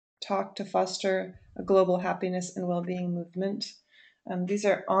talk to foster a global happiness and well-being movement. These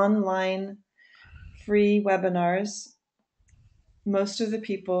are online free webinars. Most of the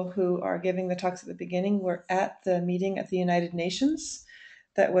people who are giving the talks at the beginning were at the meeting at the United Nations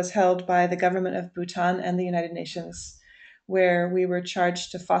that was held by the government of Bhutan and the United Nations, where we were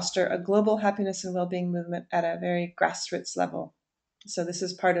charged to foster a global happiness and well-being movement at a very grassroots level. So this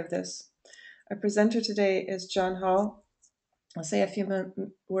is part of this. Our presenter today is Jon Hall. I'll say a few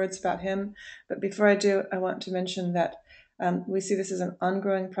words about him, but before I do, I want to mention that we see this as an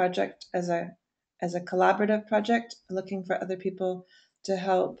ongoing project, as a collaborative project, looking for other people to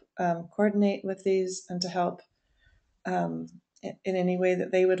help coordinate with these and to help in any way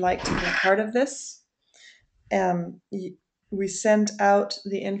that they would like to be part of this. We send out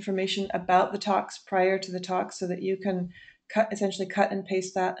the information about the talks prior to the talk so that you can essentially cut and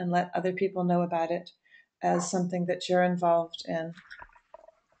paste that and let other people know about it as something that you're involved in.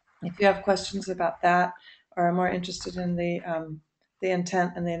 If you have questions about that or are more interested in the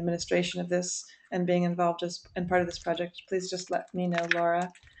intent and the administration of this and being involved as and part of this project, please just let me know,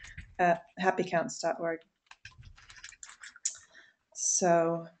 Laura, at happycounts.org.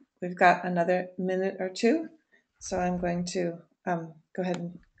 So we've got another minute or two, so I'm going to go ahead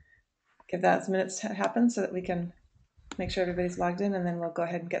and give that minutes to happen so that we can make sure everybody's logged in, and then we'll go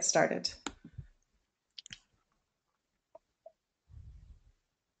ahead and get started.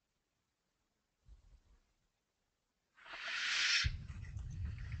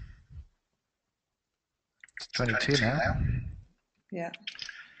 It's 22 now. Yeah.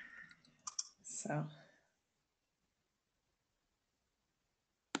 So.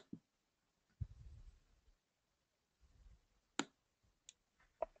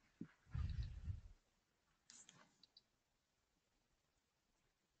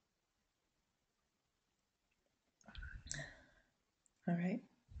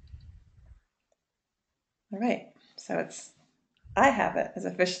 All right. So I have it as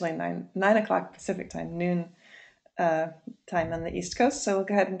officially 9 o'clock Pacific time, noon time on the East Coast. So we'll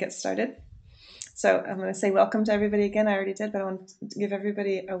go ahead and get started. So I'm going to say welcome to everybody again. I already did, but I want to give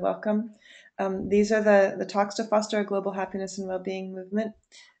everybody a welcome. These are the talks to foster a global happiness and well-being movement.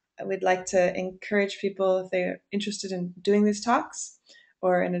 We'd like to encourage people, if they're interested in doing these talks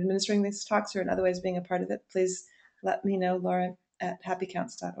or in administering these talks or in other ways being a part of it, please let me know, Laura, at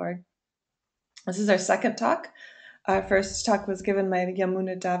happycounts.org. This is our second talk. Our first talk was given by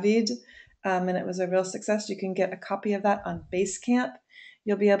Yamuna David, and it was a real success. You can get a copy of that on Basecamp.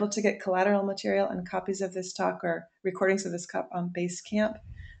 You'll be able to get collateral material and copies of this talk or recordings of this talk on Basecamp.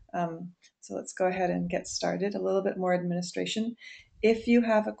 So let's go ahead and get started. A little bit more administration. If you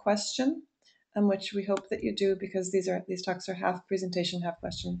have a question, which we hope that you do because these talks are half presentation, half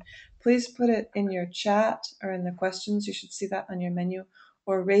question, please put it in your chat or in the questions. You should see that on your menu,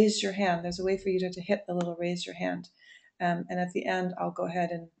 or raise your hand. There's a way for you to hit the little raise your hand. And at the end, I'll go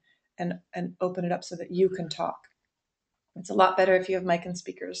ahead and open it up so that you can talk. It's a lot better if you have mic and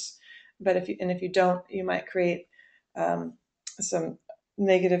speakers, but if you don't, you might create some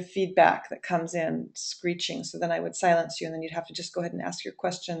negative feedback that comes in screeching. So then I would silence you, and then you'd have to just go ahead and ask your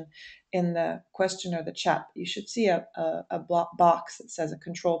question in the question or the chat. You should see a box that says a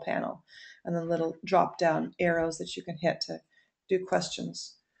control panel, and then little drop down arrows that you can hit to do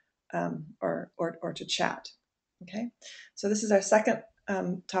questions or to chat. Okay, so this is our second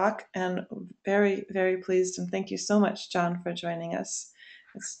talk, and very, very pleased, and thank you so much, Jon, for joining us.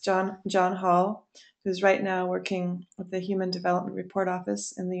 It's Jon Hall, who's right now working with the Human Development Report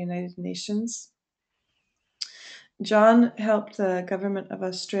Office in the United Nations. Jon helped the government of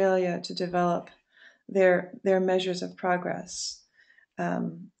Australia to develop their measures of progress,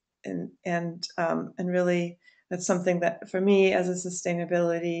 and really that's something that for me as a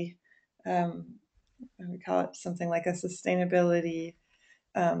sustainability, we call it something like a sustainability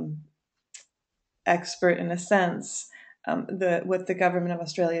expert in a sense. What the government of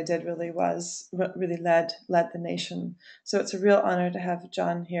Australia did really led the nation. So it's a real honor to have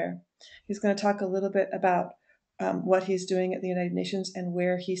Jon here. He's going to talk a little bit about what he's doing at the United Nations and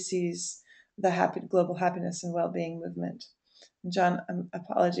where he sees the global happiness and well-being movement. Jon,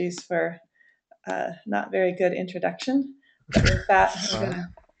 apologies for not very good introduction, but with that, I'm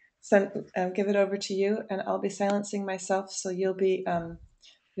going to give it over to you, and I'll be silencing myself, so you'll be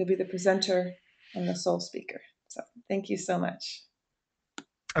the presenter and the sole speaker. So thank you so much.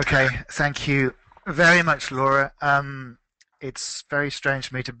 Okay, thank you very much, Laura. It's very strange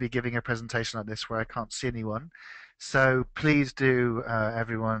for me to be giving a presentation like this where I can't see anyone. So please do,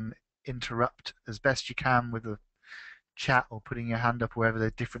 everyone, interrupt as best you can with the chat or putting your hand up, wherever there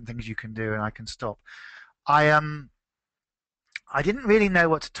are different things you can do, and I can stop. I didn't really know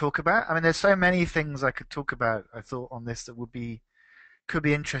what to talk about. I mean, there's so many things I could talk about, I thought, on this that could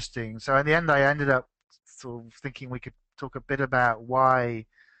be interesting. So in the end, I ended up sort of thinking we could talk a bit about why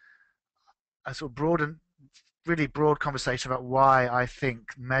a sort of broad and really broad conversation about why I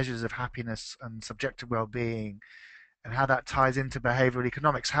think measures of happiness and subjective well-being and how that ties into behavioral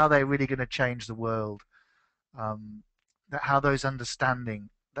economics, how they're really going to change the world, um, that how those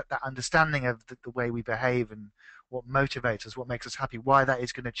that understanding of the way we behave and what motivates us, what makes us happy, why that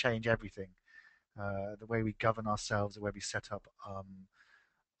is going to change everything, the way we govern ourselves, the way we set up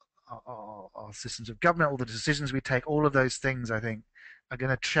our systems of government, all the decisions we take, all of those things, I think, are going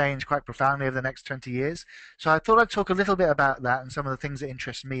to change quite profoundly over the next 20 years. So I thought I'd talk a little bit about that and some of the things that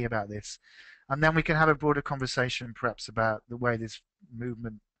interest me about this. And then we can have a broader conversation perhaps about the way this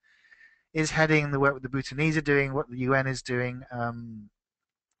movement is heading, the work the Bhutanese are doing, what the UN is doing. I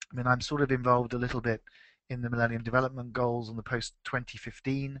mean, I'm sort of involved a little bit in the Millennium Development Goals on the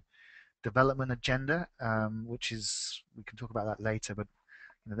post-2015 development agenda, which is, we can talk about that later, but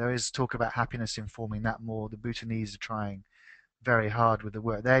there is talk about happiness informing that more. The Bhutanese are trying very hard with the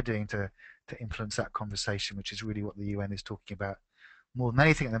work they're doing to influence that conversation, which is really what the UN is talking about more than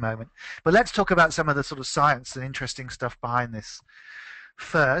anything at the moment. But let's talk about some of the sort of science and interesting stuff behind this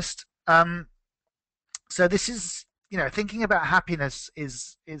first. So this is, thinking about happiness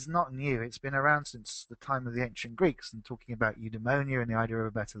is not new. It's been around since the time of the ancient Greeks and talking about eudaimonia and the idea of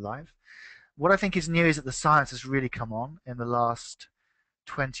a better life. What I think is new is that the science has really come on in the last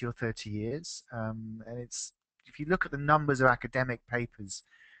 20 or 30 years. And if you look at the numbers of academic papers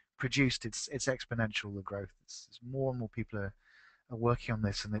produced, it's exponential, the growth. It's more and more people are working on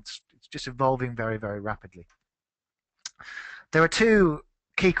this, and it's just evolving very, very rapidly. There are two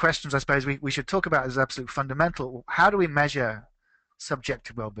key questions I suppose we should talk about as absolute fundamental. How do we measure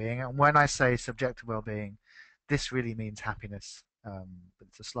subjective well-being? And when I say subjective well-being, this really means happiness. But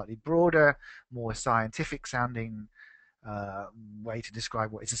it's a slightly broader, more scientific sounding way to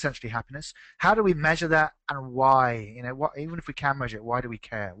describe what is essentially happiness. How do we measure that, and why? Even if we can measure it, why do we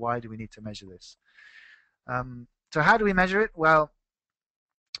care? Why do we need to measure this? So how do we measure it? Well,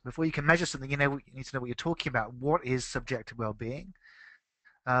 before you can measure something, you need to know what you're talking about. What is subjective well-being?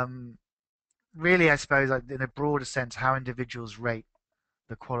 Really, I suppose, in a broader sense, how individuals rate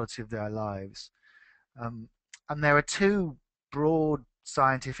the quality of their lives. And there are two broad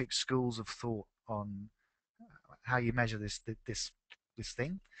scientific schools of thought on how you measure this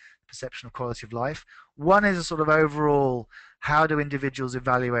thing, perception of quality of life. One is a sort of overall, how do individuals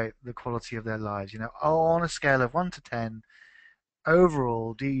evaluate the quality of their lives? On a scale of 1 to 10,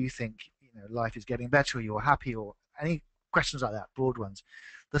 overall, do you think life is getting better, or you're happy, or any questions like that, broad ones.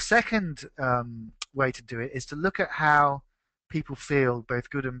 The second way to do it is to look at how people feel, both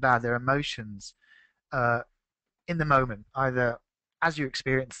good and bad, their emotions in the moment, either as you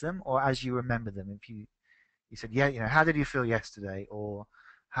experience them or as you remember them. If you said, yeah, how did you feel yesterday, or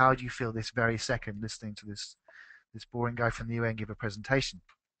how do you feel this very second listening to this boring guy from the UN give a presentation?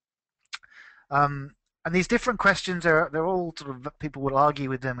 And these different questions they're all sort of, people will argue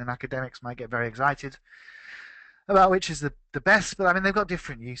with them, and academics might get very excited about which is the best, but I mean they've got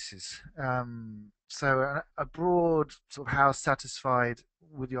different uses. So a broad sort of how satisfied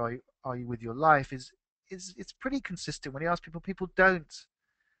are you with your life is it's pretty consistent. When you ask people don't,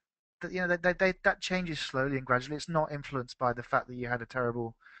 that changes slowly and gradually. It's not influenced by the fact that you had a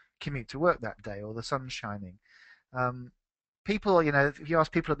terrible commute to work that day or the sun's shining. People, if you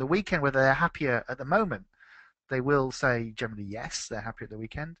ask people at the weekend whether they're happier at the moment, they will say generally yes, they're happy at the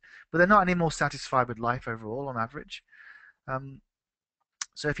weekend, but they're not any more satisfied with life overall on average.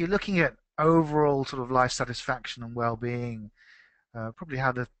 So if you're looking at overall sort of life satisfaction and well-being, probably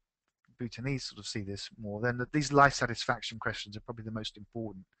how the Bhutanese sort of see this more, then these life satisfaction questions are probably the most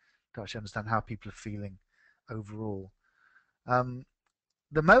important to actually understand how people are feeling overall.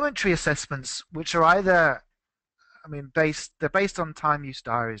 The momentary assessments, which are either, they're based on time use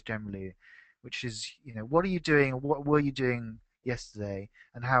diaries generally, which is, what are you doing, what were you doing yesterday,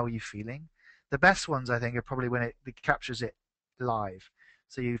 and how are you feeling? The best ones, I think, are probably when it captures it live.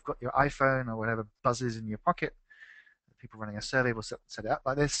 So you've got your iPhone or whatever buzzes in your pocket. People running a survey will set it up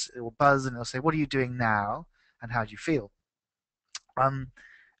like this. It will buzz and it'll say, what are you doing now, and how do you feel? And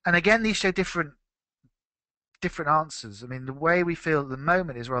again, these show different answers. The way we feel at the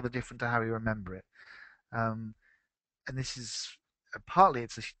moment is rather different to how we remember it. And this is partly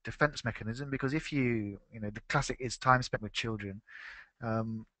it's a defense mechanism, because if the classic is time spent with children.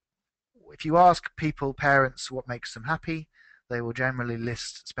 If you ask parents, what makes them happy, they will generally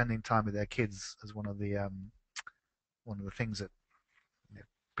list spending time with their kids as one of the things that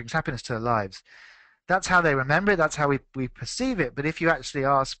brings happiness to their lives. That's how they remember it, that's how we perceive it. But if you actually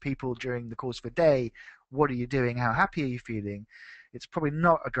ask people during the course of a day, what are you doing, how happy are you feeling, it's probably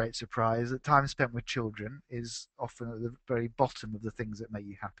not a great surprise that time spent with children is often at the very bottom of the things that make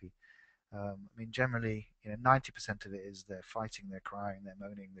you happy. I mean, generally, 90% of it is they're fighting, they're crying, they're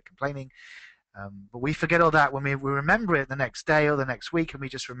moaning, they're complaining. But we forget all that when we remember it the next day or the next week, and we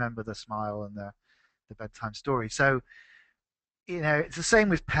just remember the smile and the bedtime story. So, it's the same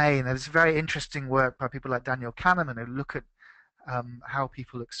with pain. There's very interesting work by people like Daniel Kahneman who look at how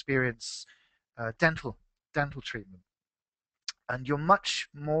people experience dental treatment, and you're much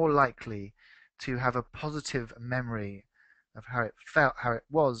more likely to have a positive memory of how it felt, how it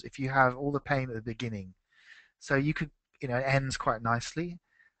was, if you have all the pain at the beginning. So you could, it ends quite nicely.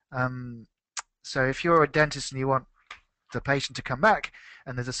 Um, so if you're a dentist and you want the patient to come back,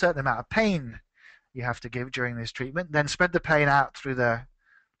 and there's a certain amount of pain you have to give during this treatment, then spread the pain out through the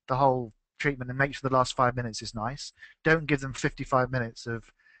whole treatment and make sure the last 5 minutes is nice. Don't give them 55 minutes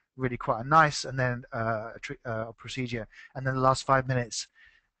of really quite a nice and then a procedure, and then the last 5 minutes,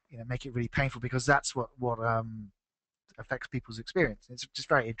 make it really painful, because that's what affects people's experience. It's just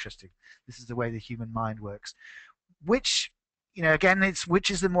very interesting. This is the way the human mind works. Which, again, it's which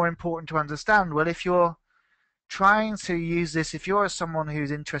is the more important to understand. Well, if you're trying to use this, if you're someone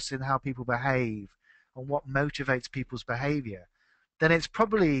who's interested in how people behave and what motivates people's behavior, then it's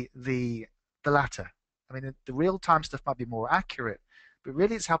probably the latter. I mean, the real time stuff might be more accurate, but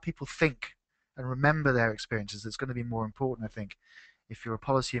really it's how people think and remember their experiences that's going to be more important, I think. If you're a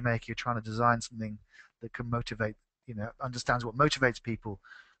policymaker, you're trying to design something that can motivate, understands what motivates people,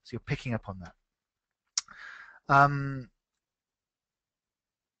 so you're picking up on that.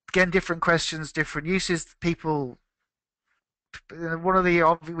 Again, different questions, different uses. People, one of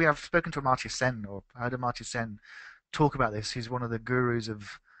the we have spoken to Amartya Sen, or heard Amartya Sen talk about this. He's one of the gurus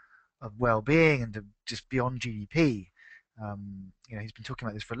of well-being and just beyond GDP. He's been talking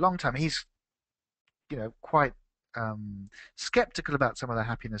about this for a long time. He's, quite skeptical about some of the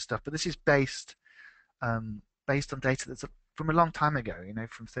happiness stuff, but this is based on data that's from a long time ago.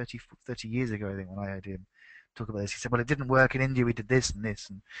 From 30 years ago, I think, when I heard him talk about this. He said, "Well, it didn't work in India. We did this and this,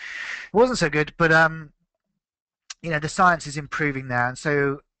 and it wasn't so good." But the science is improving now, and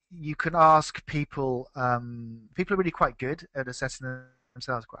so you can ask people. People are really quite good at assessing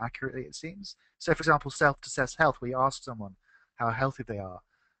themselves quite accurately, it seems. So, for example, self-assessed health, where you ask someone how healthy they are,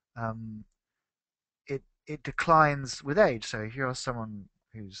 um, it declines with age. So, if you ask someone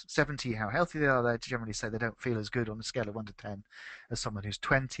who's 70 how healthy they are, they generally say they don't feel as good on a scale of 1 to 10 as someone who's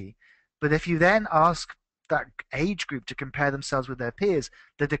 20. But if you then ask that age group to compare themselves with their peers,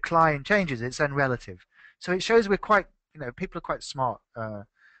 the decline changes. It's then relative. So it shows we're quite, people are quite smart,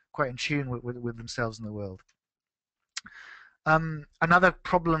 quite in tune with themselves and the world. Another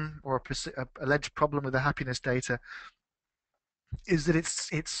problem, or a alleged problem with the happiness data, is that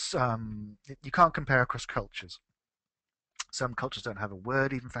you can't compare across cultures. Some cultures don't have a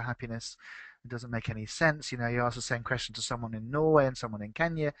word even for happiness. It doesn't make any sense. You ask the same question to someone in Norway and someone in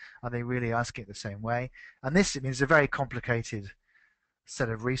Kenya. Are they really asking it the same way? And this means a very complicated set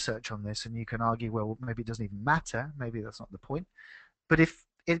of research on this, and you can argue, well, maybe it doesn't even matter. Maybe that's not the point. But if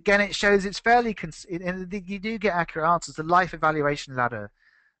again, it shows it's fairly, you do get accurate answers. The life evaluation ladder,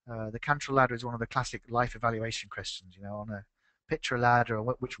 the Cantrell ladder, is one of the classic life evaluation questions. On a picture a ladder,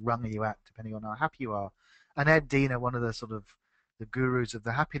 or which rung are you at, depending on how happy you are. And Ed Diener, one of the sort of the gurus of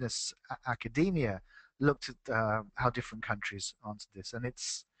the happiness academia, looked at how different countries answered this, and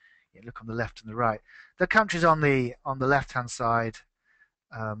it's look on the left and the right. The countries on the left-hand side,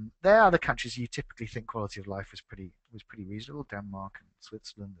 they are the countries you typically think quality of life was pretty reasonable: Denmark and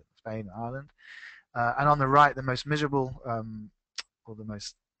Switzerland and Spain and Ireland. And on the right, the most miserable, or the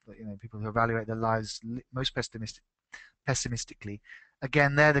most people who evaluate their lives most pessimistically.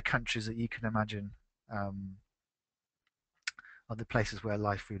 Again, they're the countries that you can imagine are the places where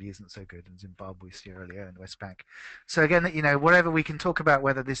life really isn't so good, in Zimbabwe, Sierra Leone, West Bank. So again, whatever we can talk about,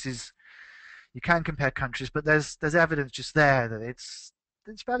 whether this is, you can compare countries, but there's evidence just there that it's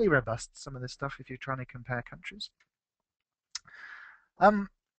fairly robust, some of this stuff, if you're trying to compare countries.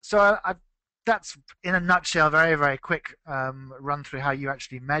 So that's, in a nutshell, very, very quick run through how you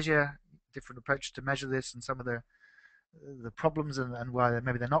actually measure, different approaches to measure this, and some of the problems, and why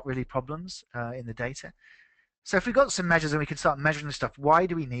maybe they're not really problems in the data. So if we've got some measures and we can start measuring this stuff, why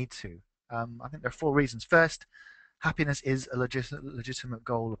do we need to? I think there are 4 reasons. First, happiness is a legitimate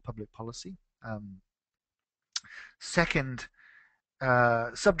goal of public policy. Second,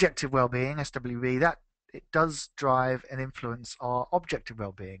 subjective well-being, SWB, that it does drive and influence our objective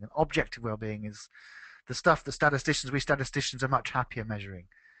well-being. And objective well-being is the stuff that we statisticians are much happier measuring.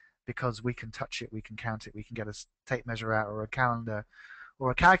 because we can touch it, we can count it, we can get a tape measure out or a calendar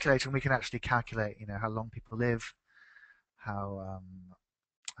or a calculator, and we can actually calculate, how long people live, how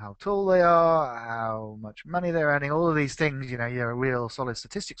tall they are, how much money they're earning, all of these things. There are real solid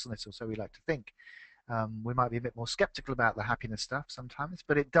statistics on this, or so we like to think. We might be a bit more skeptical about the happiness stuff sometimes,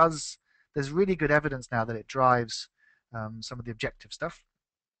 but it does. There's really good evidence now that it drives some of the objective stuff.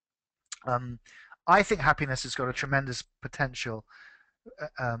 Um, I think happiness has got a tremendous potential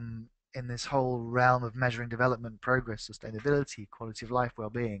in this whole realm of measuring development, progress, sustainability, quality of life,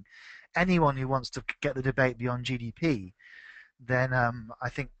 well-being. Anyone who wants to get the debate beyond GDP, then I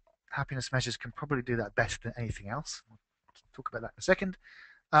think happiness measures can probably do that better than anything else. We'll talk about that in a second.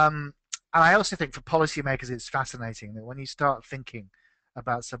 And I also think for policymakers it's fascinating that when you start thinking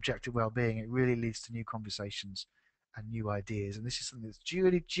about subjective well-being, it really leads to new conversations and new ideas. And this is something that's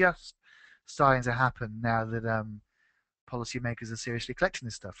really just starting to happen now that policymakers are seriously collecting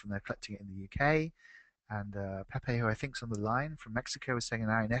this stuff, and they're collecting it in the UK. And Pepe, who I think is on the line from Mexico, is saying in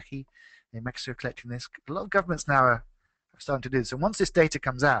Araneki, in Mexico, collecting this. A lot of governments now are starting to do this. And once this data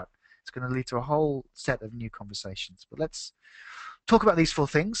comes out, it's going to lead to a whole set of new conversations. But let's talk about these four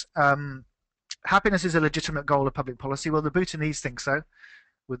things. Happiness is a legitimate goal of public policy. Well, the Bhutanese think so,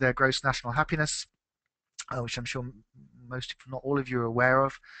 with their gross national happiness, which I'm sure most, if not all of you, are aware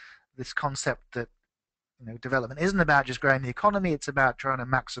of. This concept that development isn't about just growing the economy; it's about trying to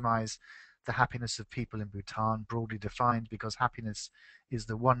maximize the happiness of people in Bhutan, broadly defined, because happiness is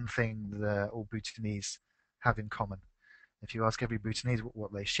the one thing that all Bhutanese have in common. If you ask every Bhutanese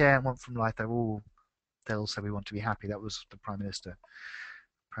what they share and want from life, they'll say we want to be happy. That was the Prime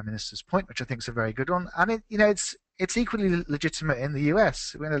Minister's point, which I think is a very good one. And it's equally legitimate in the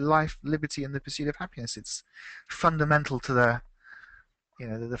US. We're in a life, liberty, and the pursuit of happiness. It's fundamental to the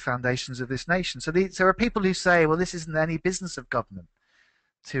foundations of this nation. So there are people who say, well, this isn't any business of government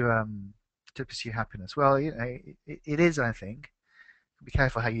to pursue happiness. Well, it is, I think. Be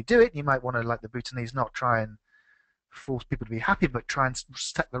careful how you do it. You might want to, like the Bhutanese, not try and force people to be happy, but try and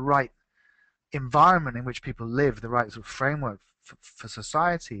set the right environment in which people live, the right sort of framework for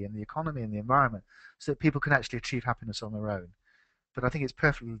society and the economy and the environment, so that people can actually achieve happiness on their own. But I think it's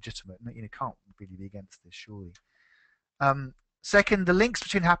perfectly legitimate, and you can't really be against this, surely. Second, the links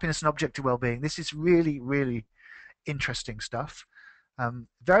between happiness and objective well-being. This is really, really interesting stuff.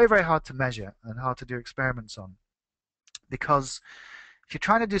 Very, very hard to measure and hard to do experiments on, because if you're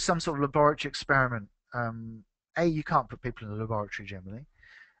trying to do some sort of laboratory experiment, you can't put people in a laboratory generally,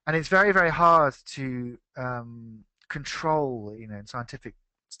 and it's very, very hard to control, in scientific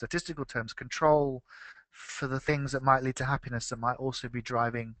statistical terms, control for the things that might lead to happiness that might also be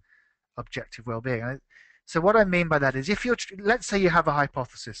driving objective well-being. So what I mean by that is, let's say you have a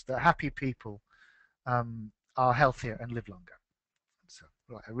hypothesis that happy people are healthier and live longer. So,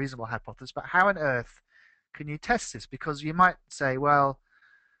 a reasonable hypothesis, but how on earth can you test this? Because you might say, well,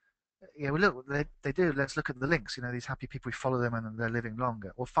 look, they do. Let's look at the links. These happy people, we follow them and they're living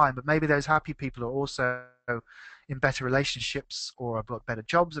longer. Well, fine, but maybe those happy people are also in better relationships, or have got better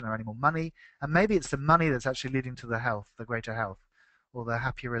jobs and are earning more money. And maybe it's the money that's actually leading to the greater health, or the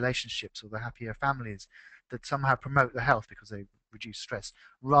happier relationships, or the happier families that somehow promote the health because they reduce stress,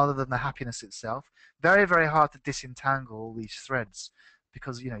 rather than the happiness itself. Very, very hard to disentangle all these threads,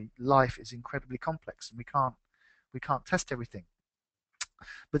 because life is incredibly complex and we can't test everything.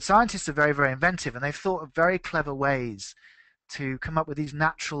 But scientists are very, very inventive, and they've thought of very clever ways to come up with these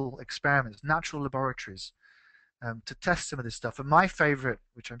natural experiments, natural laboratories, to test some of this stuff. And my favorite,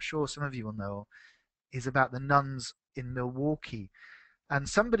 which I'm sure some of you will know, is about the nuns in Milwaukee. And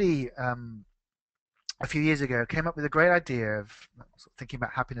somebody a few years ago came up with a great idea of thinking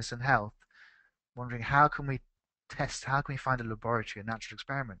about happiness and health, wondering how can we find a laboratory, a natural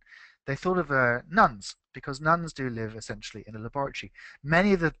experiment. They thought of nuns, because nuns do live essentially in a laboratory.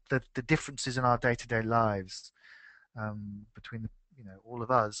 Many of the differences in our day-to-day lives between all of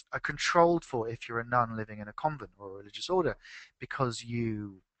us are controlled for if you're a nun living in a convent or a religious order, because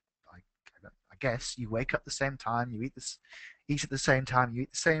I guess you wake up at the same time, you eat at the same time, you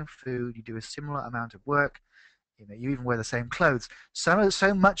eat the same food, you do a similar amount of work, you even wear the same clothes.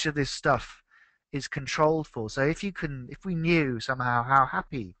 So much of this stuff is controlled for. So if we knew somehow how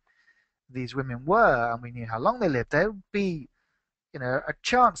happy these women were, and we knew how long they lived, there would be a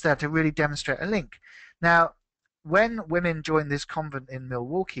chance there to really demonstrate a link. Now, when women joined this convent in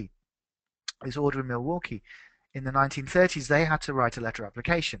Milwaukee, this order in Milwaukee, in the 1930s, they had to write a letter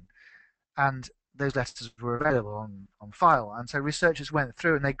application, and those letters were available on file. And so researchers went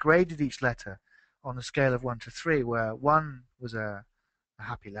through and they graded each letter on a scale of 1 to 3, where 1 was a a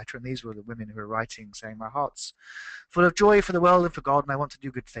happy letter, and these were the women who were writing, saying, "My heart's full of joy for the world and for God, and I want to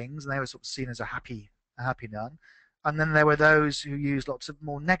do good things." And they were sort of seen as a happy nun. And then there were those who used lots of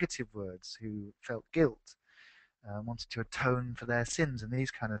more negative words, who felt guilt, wanted to atone for their sins, and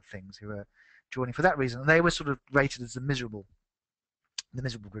these kind of things, who were joining for that reason. And they were sort of rated as the miserable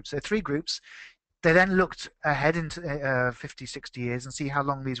group. So three groups. They then looked ahead into 50, 60 years and see how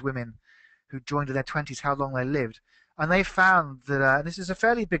long these women who joined in their 20s, how long they lived. And they found that, and this is a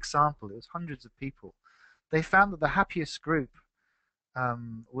fairly big sample, it was hundreds of people, they found that the happiest group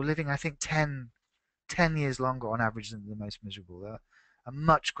were living, I think, 10 years longer on average than the most miserable. A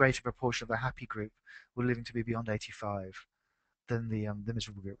much greater proportion of the happy group were living to be beyond 85 than the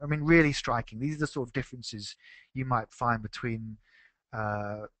miserable group. I mean, really striking. These are the sort of differences you might find between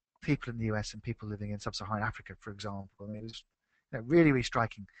uh, people in the US and people living in sub-Saharan Africa, for example. I mean, it was really, really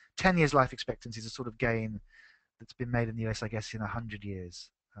striking. 10 years life expectancy is a sort of gain that's been made in the US, I guess, in 100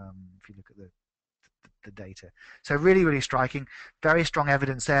 years, if you look at the data. So really, really striking. Very strong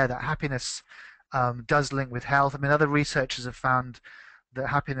evidence there that happiness does link with health. I mean, other researchers have found that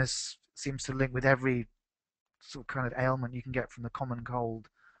happiness seems to link with every sort of kind of ailment you can get from the common cold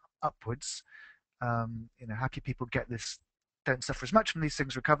upwards. Happy people get this, don't suffer as much from these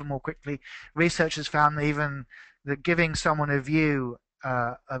things, recover more quickly. Researchers found that even that giving someone a view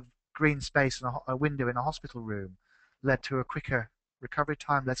of green space and a window in a hospital room led to a quicker recovery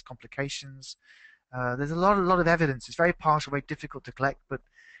time, less complications. There's a lot of evidence. It's very partial, very difficult to collect, but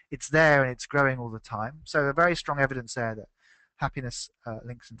it's there and it's growing all the time. So a very strong evidence there that happiness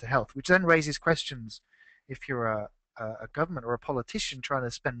links into health, which then raises questions if you're a government or a politician trying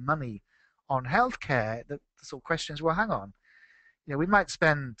to spend money on healthcare. The sort of question is, well, hang on, we might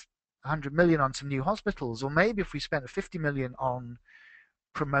spend 100 million on some new hospitals, or maybe if we spent 50 million on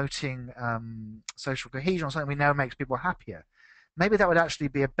promoting social cohesion or something we know makes people happier, maybe that would actually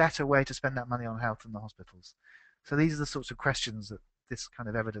be a better way to spend that money on health than the hospitals. So these are the sorts of questions that this kind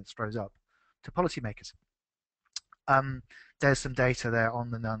of evidence throws up to policymakers. There's some data there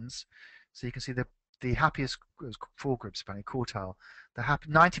on the nuns. So you can see the happiest, four groups, apparently, quartile.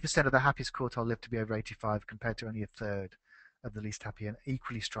 90% of the happiest quartile lived to be over 85 compared to only a third of the least happy, and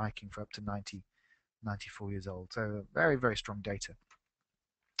equally striking for up to 90, 94 years old. So very, very strong data.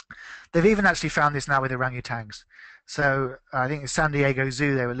 They've even actually found this now with orangutans. So I think in San Diego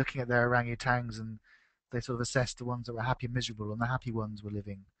Zoo, they were looking at their orangutans and they sort of assessed the ones that were happy and miserable, and the happy ones were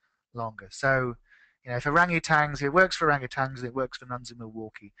living longer. So, if orangutans, it works for orangutans and it works for nuns in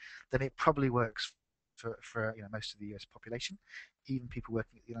Milwaukee, then it probably works for most of the US population, even people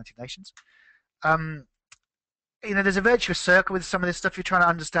working at the United Nations. There's a virtuous circle with some of this stuff. You're trying to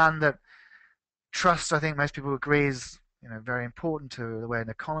understand that trust, I think most people agree, is very important to the way an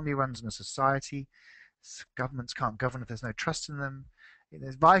economy runs in a society. Governments can't govern if there's no trust in them.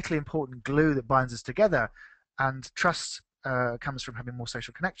 There's vitally important glue that binds us together, and trust comes from having more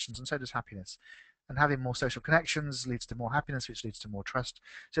social connections, and so does happiness. And having more social connections leads to more happiness, which leads to more trust.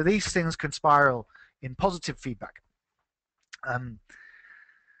 So these things can spiral in positive feedback.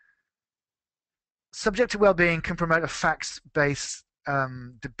 Subjective well-being can promote a facts-based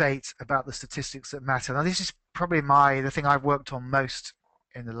debate about the statistics that matter. Now, this is probably the thing I've worked on most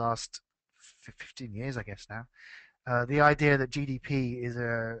in the last 15 years, I guess now. The idea that GDP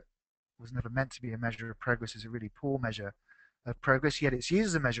was never meant to be a measure of progress is a really poor measure of progress, yet it's used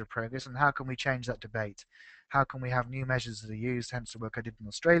as a measure of progress. And how can we change that debate? How can we have new measures that are used? Hence the work I did in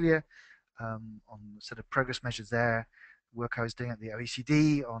Australia on sort of progress measures there. Work I was doing at the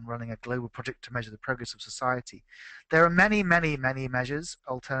OECD on running a global project to measure the progress of society. There are many, many, many measures,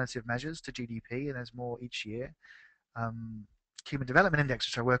 alternative measures to GDP, and there's more each year. Human Development Index,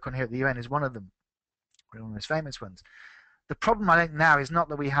 which I work on here at the UN, is one of them, one of the most famous ones. The problem, I think, now is not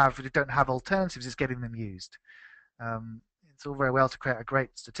that we don't have alternatives, it's getting them used. It's all very well to create a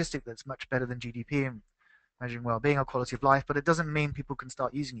great statistic that's much better than GDP in measuring well-being or quality of life, but it doesn't mean people can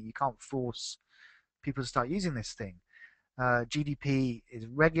start using it. You can't force people to start using this thing. GDP is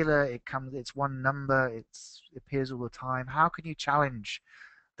regular, it's one number, it appears all the time. How can you challenge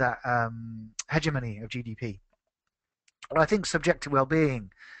that hegemony of GDP? Well, I think subjective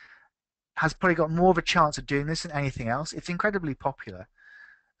well-being has probably got more of a chance of doing this than anything else. It's incredibly popular.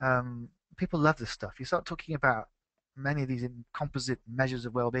 People love this stuff. You start talking about many of these composite measures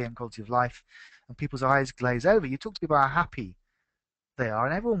of well-being and quality of life, and people's eyes glaze over. You talk to people about how happy they are,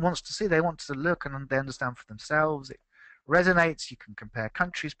 and everyone wants to see. They want to look and they understand for themselves. It resonates. You can compare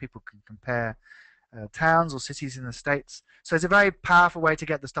countries. People can compare towns or cities in the States. So it's a very powerful way to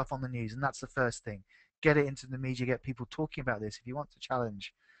get the stuff on the news, and that's the first thing. Get it into the media, get people talking about this. If you want to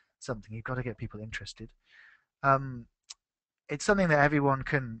challenge something, you've got to get people interested. it's something that everyone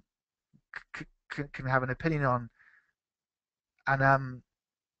can have an opinion on. And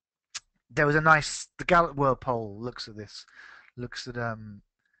there was a nice the Gallup World Poll looks at this, looks at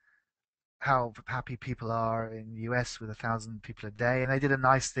how happy people are in the US with 1,000 people a day, and they did a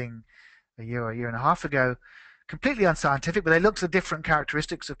nice thing a year and a half ago, completely unscientific, but they looked at different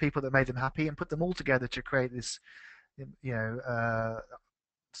characteristics of people that made them happy and put them all together to create this, you know,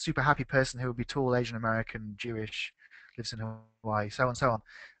 super happy person who would be tall, Asian American, Jewish, lives in Hawaii, so on and so on.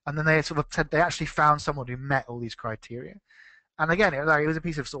 And then they sort of said they actually found someone who met all these criteria. And again, it was a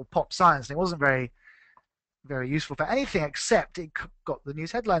piece of sort of pop science, and it wasn't very useful for anything except it got the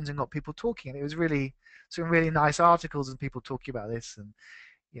news headlines and got people talking. And it was really some really nice articles and people talking about this. And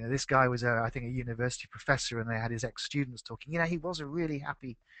this guy was I think a university professor, and they had his ex-students talking. He was a really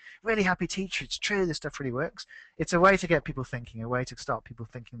happy teacher. It's true, this stuff really works. It's a way to get people thinking, a way to start people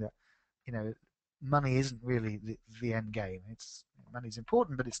thinking that you know money isn't really the end game. Money's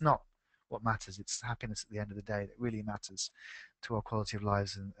important, but it's not what matters. It's happiness at the end of the day that really matters to our quality of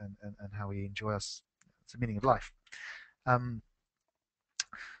lives and how we enjoy us. It's the meaning of life. Um,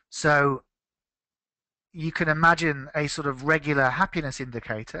 so you can imagine a sort of regular happiness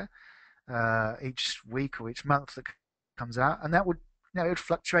indicator each week or each month that comes out, and that would it would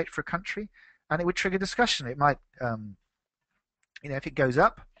fluctuate for a country, and it would trigger discussion. It might if it goes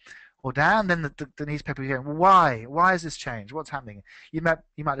up or down, then the newspaper is going, well, why has this changed? What's happening? You might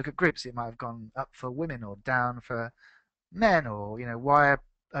look at groups. It might have gone up for women or down for men, or why are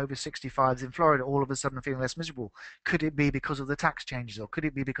over 65s in Florida all of a sudden feeling less miserable? Could it be because of the tax changes, or could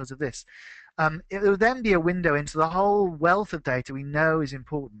it be because of this? It will then be a window into the whole wealth of data we know is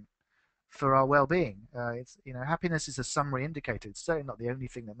important for our well-being. It's happiness is a summary indicator. It's certainly not the only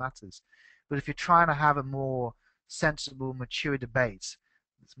thing that matters. But if you're trying to have a more sensible, mature debate,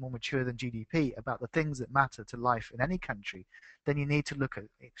 it's more mature than GDP, about the things that matter to life in any country, then you need to look at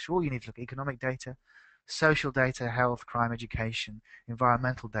economic data, social data, health, crime, education,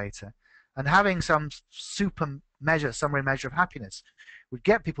 environmental data, and having some summary measure of happiness would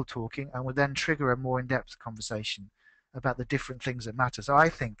get people talking and would then trigger a more in-depth conversation about the different things that matter. So I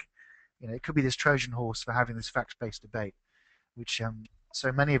think it could be this Trojan horse for having this facts-based debate, which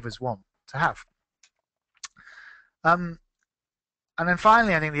so many of us want to have. And then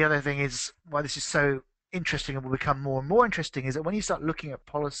finally, I think the other thing is why this is so interesting and will become more and more interesting is that when you start looking at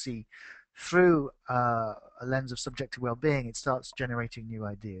policy through a lens of subjective well-being, it starts generating new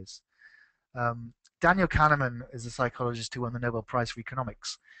ideas. Daniel Kahneman is a psychologist who won the Nobel Prize for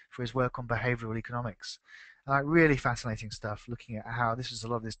Economics for his work on behavioral economics. Really fascinating stuff, looking at how this is a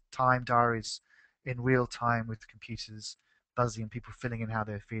lot of this time diaries in real time with computers buzzing and people filling in how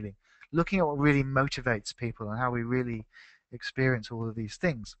they're feeling, looking at what really motivates people and how we really experience all of these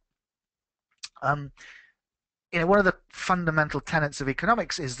things. One of the fundamental tenets of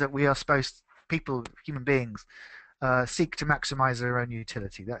economics is that we are human beings, seek to maximize their own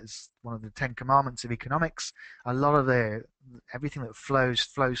utility. That is one of the 10 commandments of economics. A lot of everything that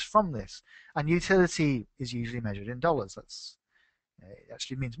flows from this, and utility is usually measured in dollars. It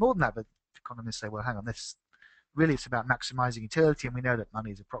actually means more than that, but economists say, well, hang on, it's about maximizing utility, and we know that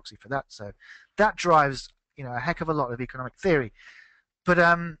money is a proxy for that. So that drives a heck of a lot of economic theory. But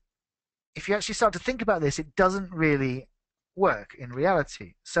if you actually start to think about this, it doesn't really work in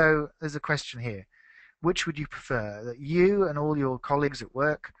reality. So there's a question here. Which would you prefer? That you and all your colleagues at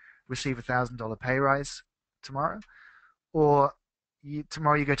work receive a $1,000 pay rise tomorrow? Or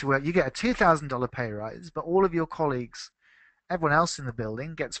tomorrow you go to work, you get a $2,000 pay rise, but all of your colleagues, everyone else in the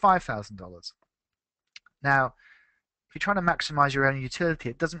building, gets $5,000. Now, if you're trying to maximize your own utility,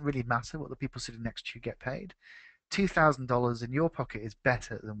 it doesn't really matter what the people sitting next to you get paid. $2,000 in your pocket is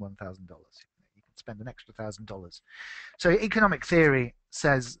better than $1,000. You can spend an extra $1,000. So economic theory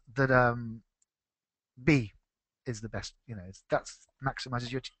says that B is the best. That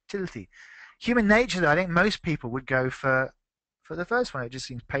maximizes your utility. Human nature, though, I think most people would go for the first one. It just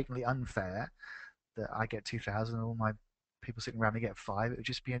seems patently unfair that I get 2,000 and all my people sitting around me get 5. It would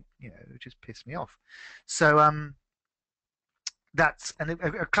just be, it would just piss me off. So that's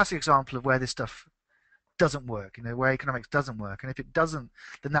a classic example of where this stuff doesn't work, where economics doesn't work. And if it doesn't,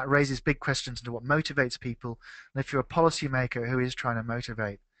 then that raises big questions into what motivates people. And if you're a policymaker who is trying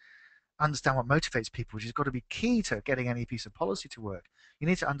to understand what motivates people, which has got to be key to getting any piece of policy to work, you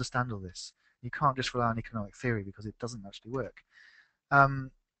need to understand all this. You can't just rely on economic theory because it doesn't actually work.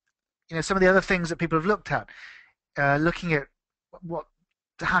 Some of the other things that people have looked at, looking at what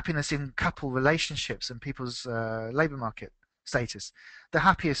the happiness in couple relationships and people's labor market status. The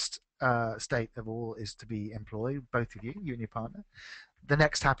happiest state of all is to be employed, both of you and your partner. The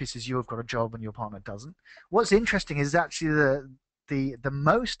next happiest is you've got a job and your partner doesn't. What's interesting is actually the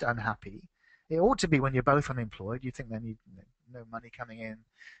most unhappy. It ought to be when you're both unemployed. You think then you no money coming in,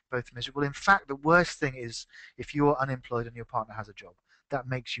 both miserable. In fact, the worst thing is if you're unemployed and your partner has a job. That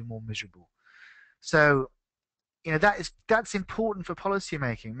makes you more miserable. So that's important for policy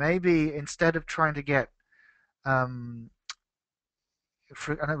making. Maybe instead of trying to get for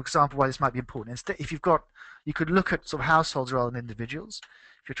an example why this might be important. Instead, if you've got, you could look at sort of households rather than individuals.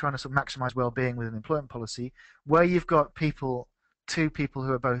 If you're trying to sort of maximize well-being with an employment policy, where you've got two people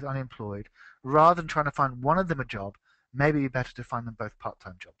who are both unemployed, rather than trying to find one of them a job, maybe it'd be better to find them both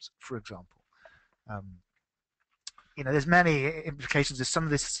part-time jobs, for example. Um, there's many implications. There's some of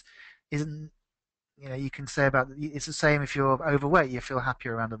this isn't, you can say about it's the same if you're overweight. You feel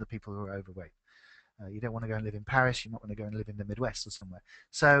happier around other people who are overweight. You don't want to go and live in Paris. You might want to go and live in the Midwest or somewhere.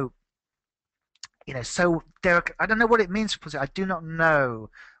 So, so Derek, I don't know what it means for policy. I do not know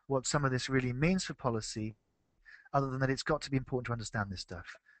what some of this really means for policy, other than that it's got to be important to understand this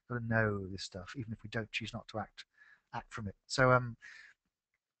stuff. Got to know this stuff, even if we don't choose not to act from it. So,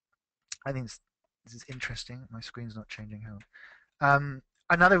 I think this is interesting. My screen's not changing. Hang on.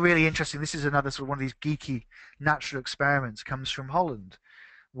 Another really interesting. This is another sort of one of these geeky natural experiments. Comes from Holland,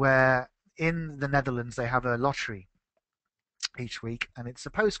 where in the Netherlands they have a lottery each week, and it's a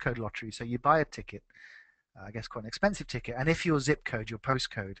postcode lottery. So you buy a ticket, I guess quite an expensive ticket, and if your zip code, your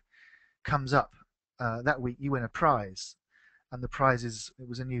postcode, comes up that week, you win a prize. And the prize it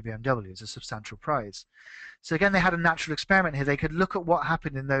was a new BMW. It's a substantial prize. So again, they had a natural experiment here. They could look at what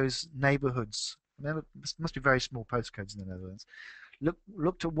happened in those neighborhoods. There must be very small postcodes in the Netherlands.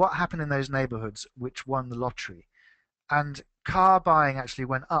 Looked at what happened in those neighborhoods which won the lottery. And car buying actually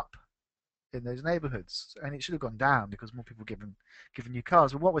went up in those neighborhoods, and it should have gone down because more people given new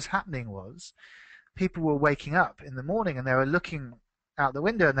cars. But what was happening was people were waking up in the morning and they were looking out the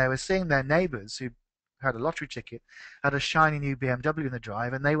window and they were seeing their neighbors who had a lottery ticket had a shiny new BMW in the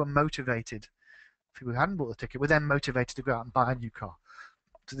drive, and they were motivated. People who hadn't bought the ticket were then motivated to go out and buy a new car.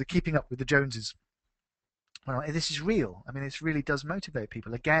 So they're keeping up with the Joneses. Well, this is real. I mean, this really does motivate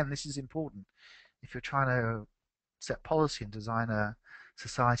people. Again, this is important if you're trying to set policy and design a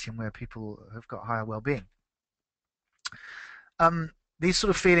society where people have got higher well-being. These sort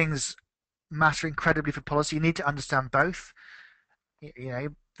of feelings matter incredibly for policy. You need to understand both.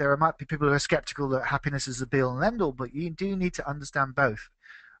 There might be people who are skeptical that happiness is the be-all and end-all, but you do need to understand both.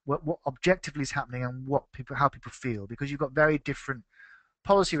 What objectively is happening and how people feel, because you've got very different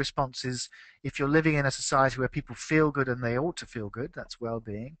policy responses if you're living in a society where people feel good and they ought to feel good. That's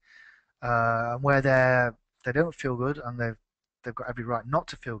well-being. Where they don't feel good and they've got every right not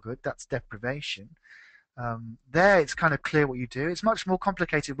to feel good. That's deprivation. There, it's kind of clear what you do. It's much more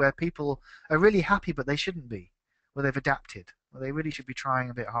complicated where people are really happy but they shouldn't be, where they've adapted. Well, they really should be trying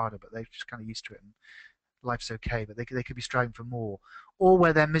a bit harder, but they're just kind of used to it and life's okay. But they could be striving for more, or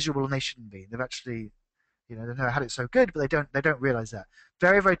where they're miserable and they shouldn't be. They've actually, they've never had it so good, but they don't realize that.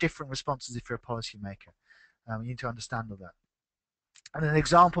 Very, very different responses if you're a policy maker. You need to understand all that. And an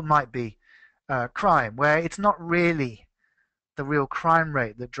example might be crime, where it's not really the real crime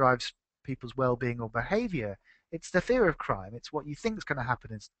rate that drives people's well-being or behavior. It's the fear of crime. It's what you think is going to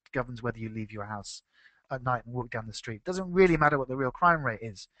happen. It governs whether you leave your house at night and walk down the street. It doesn't really matter what the real crime rate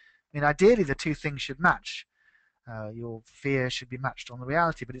is. I mean, ideally, the two things should match. Your fear should be matched on the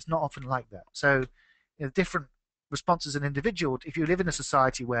reality, but it's not often like that. So, different responses as an individual. If you live in a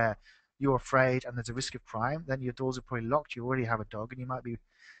society where you're afraid and there's a risk of crime, then your doors are probably locked. You already have a dog, and you might be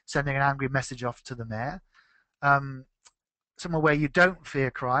sending an angry message off to the mayor. Somewhere where you don't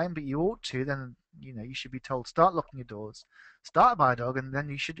fear crime, but you ought to, then you should be told start locking your doors, start by a dog, and then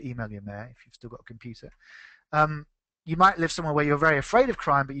you should email your mayor if you've still got a computer. You might live somewhere where you're very afraid of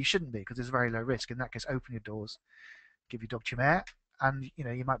crime, but you shouldn't be because there's very low risk. In that case, open your doors, give your dog to your mayor, and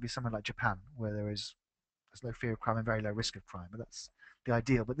you might be somewhere like Japan where there's no fear of crime and very low risk of crime. But that's the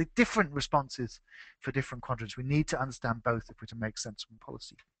ideal. But the different responses for different quadrants, we need to understand both if we're to make sensible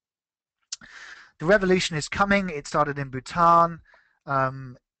policy. The revolution is coming. It started in Bhutan.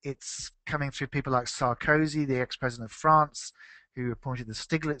 It's coming through people like Sarkozy, the ex-president of France, who appointed the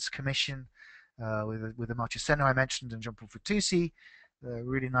Stiglitz Commission with Amartya Sen, who I mentioned, and Jean-Paul Fitoussi. A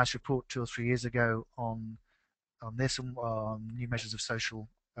really nice report 2 or 3 years ago on this, on new measures of social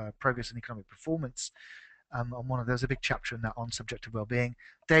progress and economic performance. On one of those, a big chapter in that on subjective well-being.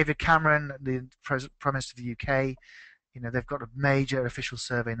 David Cameron, the Prime Minister of the UK, they've got a major official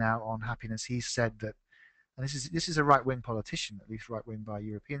survey now on happiness. He said that, and this is a right-wing politician, at least right-wing by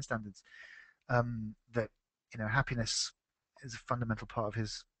European standards, that happiness is a fundamental part of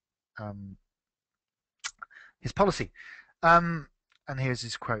his policy. and here's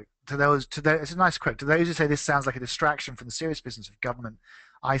his quote: to those, it's a nice quote. To those who say this sounds like a distraction from the serious business of government,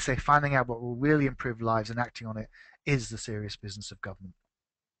 I say finding out what will really improve lives and acting on it is the serious business of government.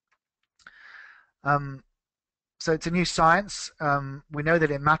 Um, so it's a new science. We know that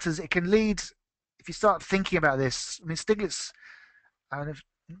it matters. It can lead, if you start thinking about this. I mean, Stiglitz,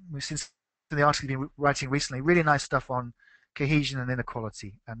 we've seen in the article he's been writing recently, really nice stuff on cohesion and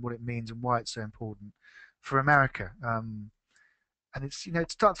inequality and what it means and why it's so important for America. And it's, to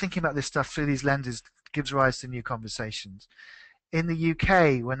start thinking about this stuff through these lenses gives rise to new conversations. In the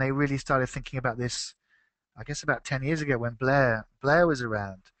UK, when they really started thinking about this, I guess about 10 years ago, when Blair was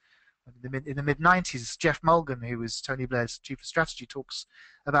around, in the mid-90s, Jeff Mulgan, who was Tony Blair's chief of strategy, talks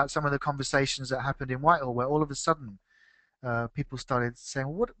about some of the conversations that happened in Whitehall, where all of a sudden people started saying,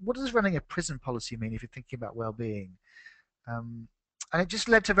 well, what does running a prison policy mean if you're thinking about well-being? And it just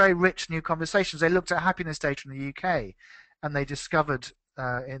led to very rich new conversations. They looked at happiness data in the UK, and they discovered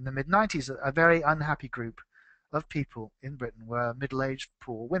in the mid-90s that a very unhappy group of people in Britain were middle-aged,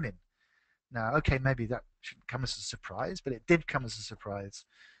 poor women. Now, okay, maybe that shouldn't come as a surprise, but it did come as a surprise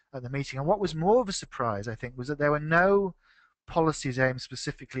at the meeting. And what was more of a surprise, I think, was that there were no policies aimed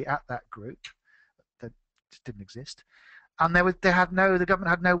specifically at that group that just didn't exist. And the government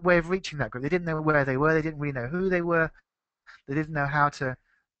had no way of reaching that group. They didn't know where they were. They didn't really know who they were. They didn't know how to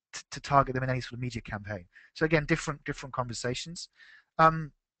target them in any sort of media campaign. So again, different conversations.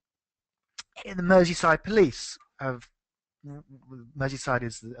 In the Merseyside police Merseyside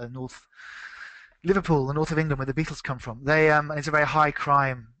is the north Liverpool, the north of England, where the Beatles come from. It's a very high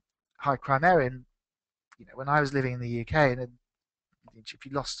crime area. And when I was living in the UK, and if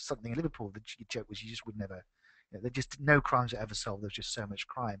you lost something in Liverpool, the joke was you just would never. No crimes were ever solved. There was just so much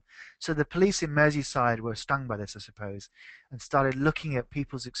crime. So the police in Merseyside were stung by this, I suppose, and started looking at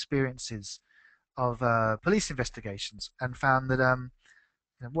people's experiences of police investigations, and found that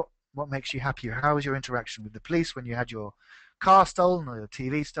what makes you happy? How was your interaction with the police when you had your car stolen or your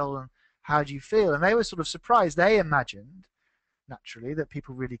TV stolen? How do you feel? And they were sort of surprised. They imagined, naturally, that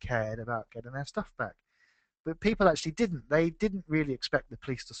people really cared about getting their stuff back. But people actually didn't. They didn't really expect the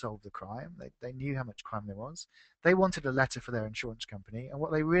police to solve the crime. They knew how much crime there was. They wanted a letter for their insurance company, and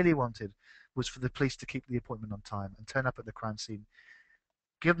what they really wanted was for the police to keep the appointment on time and turn up at the crime scene,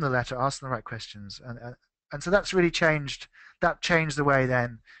 give them the letter, ask them the right questions, and so that's really changed. That changed the way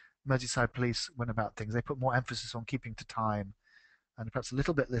then Merseyside police went about things. They put more emphasis on keeping to time, and perhaps a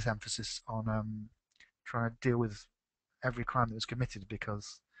little bit less emphasis on trying to deal with every crime that was committed,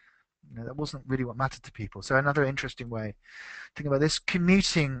 because that wasn't really what mattered to people. So another interesting way to think about this.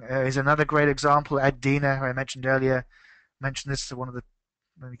 Commuting is another great example. Ed Diener, who I mentioned earlier, mentioned this to when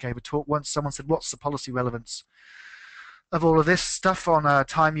he gave a talk once. Someone said, what's the policy relevance of all of this stuff on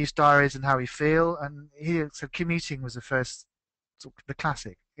time use diaries and how we feel? And he said commuting was the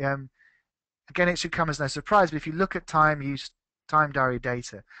classic. Again, it should come as no surprise, but if you look at time diary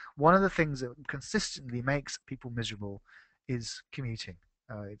data, one of the things that consistently makes people miserable is commuting.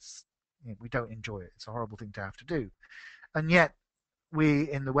 We don't enjoy it. It's a horrible thing to have to do. And yet,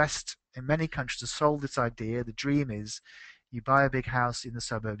 we in the West, in many countries, have sold this idea. The dream is you buy a big house in the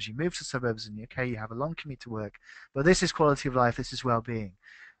suburbs, you move to the suburbs in the UK, you have a long commute to work, but this is quality of life, this is well-being.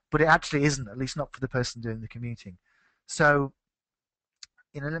 But it actually isn't, at least not for the person doing the commuting. So,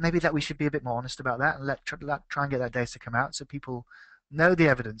 maybe that we should be a bit more honest about that and try and get that data come out so people know the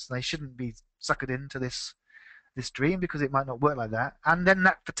evidence. They shouldn't be suckered into this dream, because it might not work like that. And then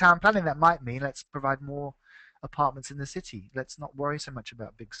for town planning, that might mean let's provide more apartments in the city. Let's not worry so much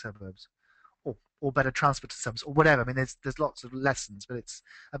about big suburbs, or better transport to suburbs, or whatever. I mean, there's lots of lessons, but it's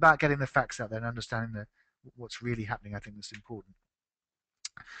about getting the facts out there and understanding what's really happening. I think that's important.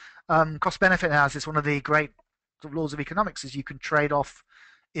 Cost benefit analysis. One of the great laws of economics is you can trade off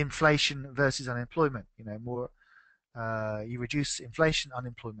inflation versus unemployment. You reduce inflation,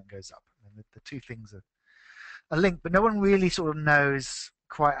 unemployment goes up, and the two things are linked. But no one really sort of knows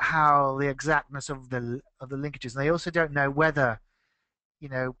quite how the exactness of the linkages. And they also don't know whether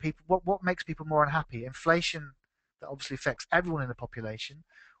people what makes people more unhappy: inflation, that obviously affects everyone in the population,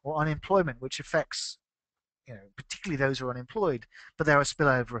 or unemployment, which affects particularly those who are unemployed, but there are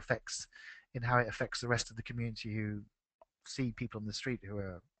spillover effects in how it affects the rest of the community who see people on the street who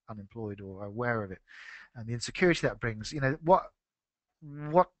are unemployed or are aware of it, and the insecurity that brings.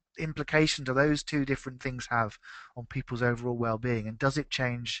 What implication do those two different things have on people's overall well-being, and does it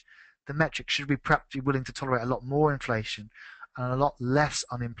change the metric? Should we perhaps be willing to tolerate a lot more inflation and a lot less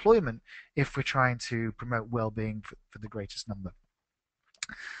unemployment if we're trying to promote well-being for the greatest number?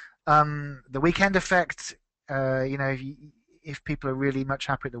 The weekend effect, if people are really much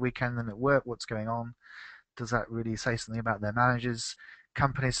happier at the weekend than at work, what's going on? Does that really say something about their managers?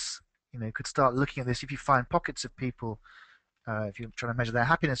 Companies, could start looking at this. If you find pockets of people, if you're trying to measure their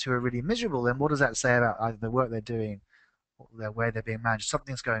happiness, who are really miserable, then what does that say about either the work they're doing or the way they're being managed?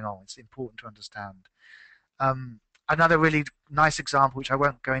 Something's going on. It's important to understand. Um, Another really nice example, which I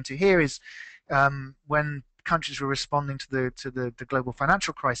won't go into here, is when countries were responding to the global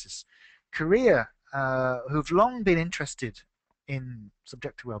financial crisis. Korea, who've long been interested in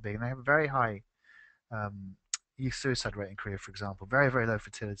subjective well-being, they have a very high um, youth suicide rate in Korea, for example, very, very low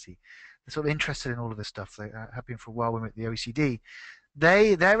fertility. They're sort of interested in all of this stuff. They have been for a while when we were at the OECD.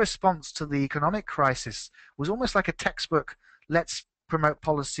 Their response to the economic crisis was almost like a textbook. Let's promote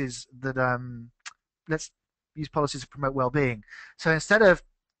policies that let's use policies to promote well-being. So instead of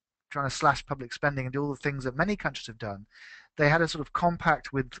trying to slash public spending and do all the things that many countries have done, they had a sort of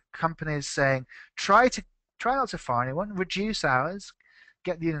compact with companies saying, try not to fire anyone, reduce hours,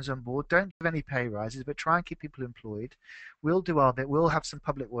 get the unions on board, don't give any pay rises, but try and keep people employed. We'll do our bit. We'll have some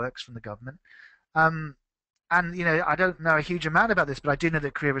public works from the government. Um, and I don't know a huge amount about this, but I do know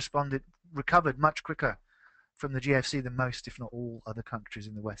that Korea recovered much quicker from the GFC than most, if not all, other countries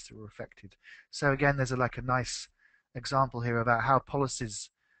in the West that were affected. So again, there's a nice example here about how policies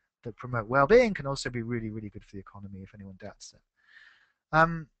that promote well-being can also be really, really good for the economy, if anyone doubts it.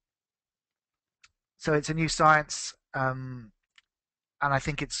 So it's a new science, and I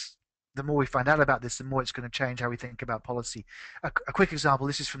think the more we find out about this, the more it's going to change how we think about policy. A quick example,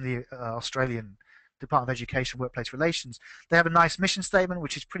 this is from the Australian Department of Education Workplace Relations. They have a nice mission statement,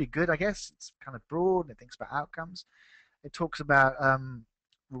 which is pretty good, I guess. It's kind of broad, and it thinks about outcomes. It talks about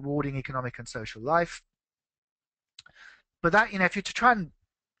rewarding economic and social life. But that, if you're to try and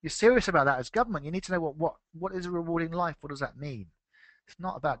you're serious about that as government, you need to know what is a rewarding life. What does that mean? It's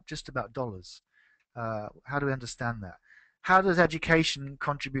not just about dollars. How do we understand that? How does education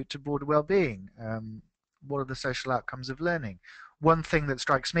contribute to broader well-being? What are the social outcomes of learning? One thing that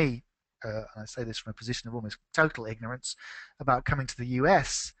strikes me, and I say this from a position of almost total ignorance about coming to the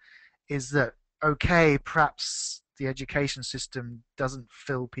US, is that, okay, perhaps the education system doesn't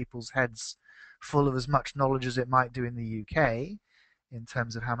fill people's heads full of as much knowledge as it might do in the UK in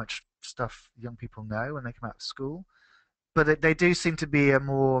terms of how much stuff young people know when they come out of school. But they do seem to be a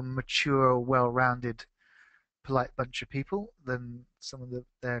more mature, well-rounded, polite bunch of people than some of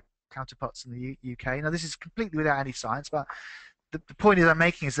their counterparts in the UK. Now, this is completely without any science, but the point that I'm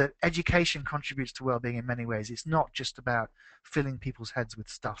making is that education contributes to well-being in many ways. It's not just about filling people's heads with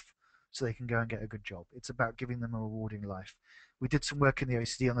stuff so they can go and get a good job. It's about giving them a rewarding life. We did some work in the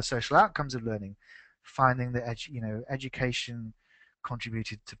OECD on the social outcomes of learning, finding that education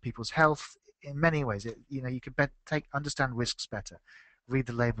contributed to people's health in many ways. You could understand risks better, read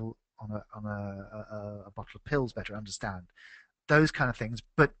the label on a bottle of pills better, understand those kind of things.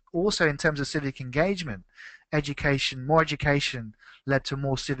 But also in terms of civic engagement, more education led to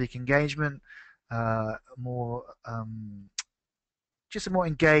more civic engagement, more just a more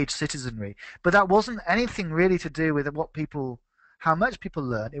engaged citizenry. But that wasn't anything really to do with how much people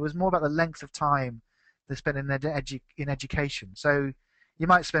learn. It was more about the length of time they spent in education. So you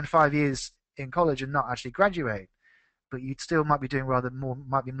might spend 5 years in college and not actually graduate, but you still might be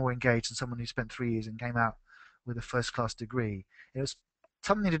more engaged than someone who spent 3 years and came out with a first-class degree. It was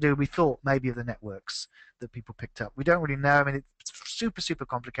something to do, we thought, maybe of the networks that people picked up. We don't really know. I mean, it's super, super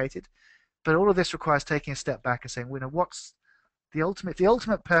complicated, but all of this requires taking a step back and saying, what's the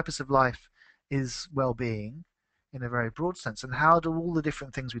ultimate purpose of life is well-being in a very broad sense, and how do all the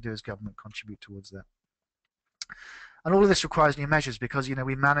different things we do as government contribute towards that? And all of this requires new measures because,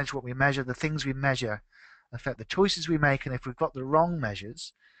 we manage what we measure. The things we measure affect the choices we make, and if we've got the wrong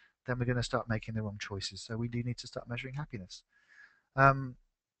measures, then we're going to start making the wrong choices. So we do need to start measuring happiness. And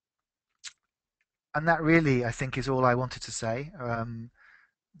that really, I think, is all I wanted to say.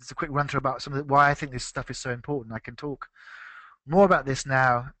 Just a quick run through about why I think this stuff is so important. I can talk more about this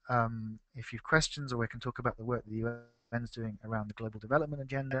now if you have questions, or we can talk about the work the UN is doing around the Global Development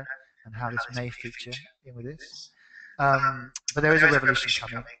Agenda and how this may feature in with this. But there is a revolution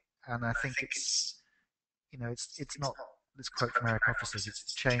coming, and I think it's not this quote from Eric Hoffer says it's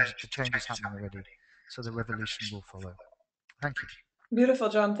the change is happening already, so the revolution will follow. Thank you. Beautiful,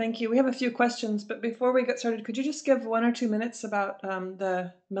 Jon. Thank you. We have a few questions, but before we get started, could you just give 1 or 2 minutes about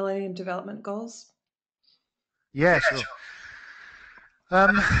the Millennium Development Goals? Yeah, sure.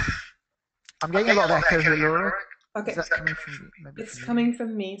 I'm getting a lot of echo here, Laura. Okay. Is that coming from maybe? It's coming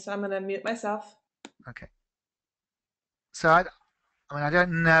from me, so I'm going to mute myself. Okay. So I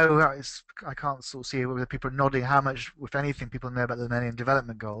don't know. I can't sort of see whether people are nodding how much, if anything, people know about the Millennium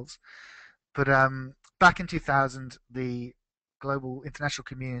Development Goals. But back in 2000, the global international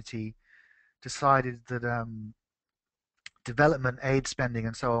community decided that development aid spending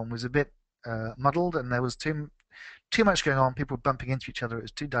and so on was a bit muddled, and there was too much going on. People were bumping into each other. It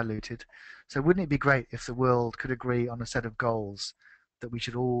was too diluted. So wouldn't it be great if the world could agree on a set of goals that we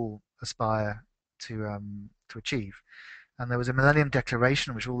should all aspire to achieve? And there was a Millennium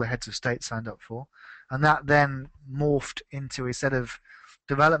Declaration which all the heads of state signed up for, and that then morphed into a set of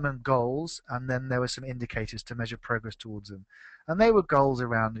development goals, and then there were some indicators to measure progress towards them. And they were goals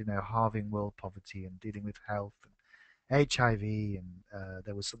around, halving world poverty and dealing with health and HIV, and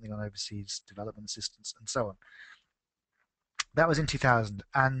there was something on overseas development assistance and so on. That was in 2000,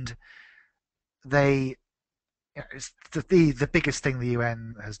 and they, it's the biggest thing the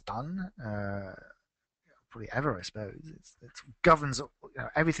UN has done, probably ever, I suppose. It governs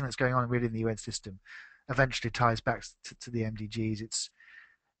everything that's going on really in the UN system. Eventually ties back to the MDGs.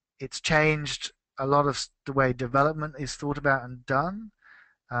 It's changed a lot of the way development is thought about and done.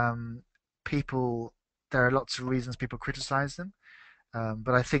 Um, People, there are lots of reasons people criticize them,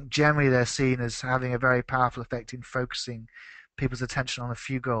 but I think generally they're seen as having a very powerful effect in focusing people's attention on a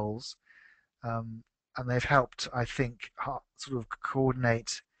few goals, and they've helped, I think, sort of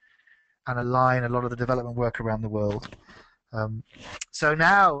coordinate and align a lot of the development work around the world. Um, so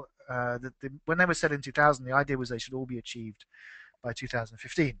now, when they were set in 2000, the idea was they should all be achieved by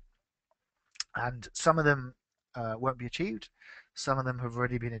 2015, and some of them won't be achieved. Some of them have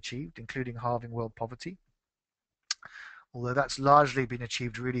already been achieved, including halving world poverty, although that's largely been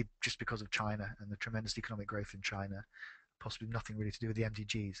achieved really just because of China and the tremendous economic growth in China, possibly nothing really to do with the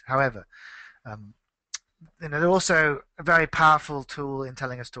MDGs. However, um, they're also a very powerful tool in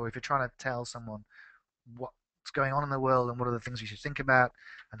telling a story. If you're trying to tell someone what's going on in the world and what are the things we should think about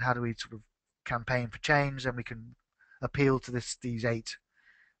and how do we sort of campaign for change, then we can appeal to these eight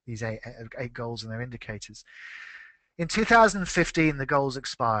goals and their indicators. In 2015, the goals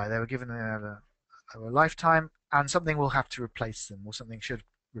expire. They were given a lifetime, and something will have to replace them, or something should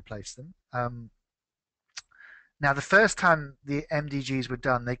replace them. Now, the first time the MDGs were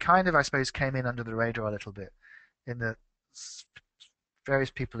done, they kind of, I suppose, came in under the radar a little bit, in that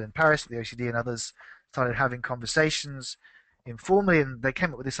various people in Paris, the OECD and others, started having conversations informally, and they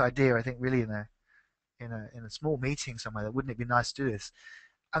came up with this idea, I think, really in a small meeting somewhere, that wouldn't it be nice to do this?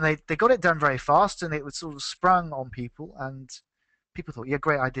 And they got it done very fast, and it was sort of sprung on people, and people thought, yeah,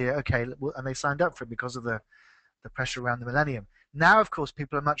 great idea, okay, and they signed up for it because of the pressure around the millennium. Now, of course,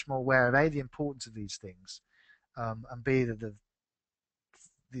 people are much more aware of A, the importance of these things, and B, that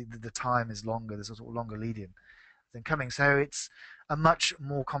the time is longer, there's a sort of longer lead-in than coming. So it's a much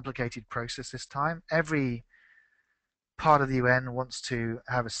more complicated process this time. Every part of the UN wants to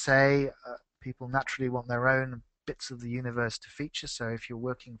have a say. People naturally want their own bits of the universe to feature. So if you're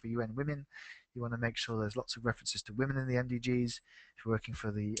working for UN Women, you want to make sure there's lots of references to women in the MDGs. If you're working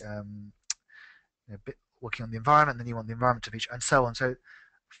for the working on the environment, then you want the environment to feature, and so on. So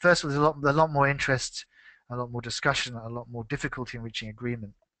first of all, there's a lot more interest, a lot more discussion, a lot more difficulty in reaching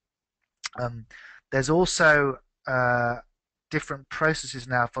agreement. There's also different processes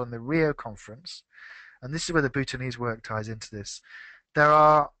now following the Rio conference, and this is where the Bhutanese work ties into this.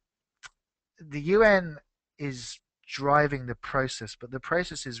 The UN is driving the process, but the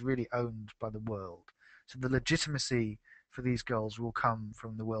process is really owned by the world. So the legitimacy for these goals will come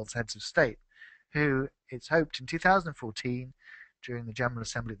from the world's heads of state, who, it's hoped, in 2014, during the General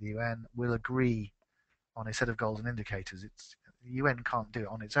Assembly of the UN, will agree on a set of goals and indicators. The UN can't do it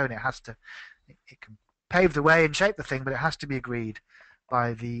on its own. It can pave the way and shape the thing, but it has to be agreed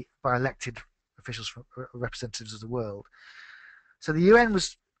by elected officials, representatives of the world. So the UN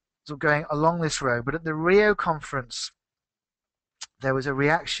was sort of going along this road, but at the Rio conference, there was a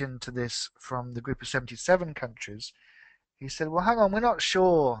reaction to this from the group of 77 countries. He said, well, hang on, we're not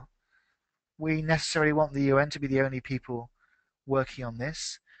sure we necessarily want the UN to be the only people working on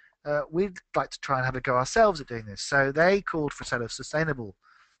this. We'd like to try and have a go ourselves at doing this. So they called for a set of sustainable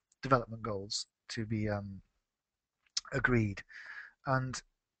development goals to be agreed. And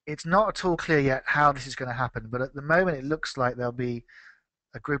it's not at all clear yet how this is going to happen, but at the moment it looks like there'll be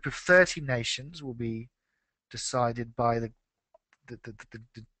a group of 30 nations will be decided by the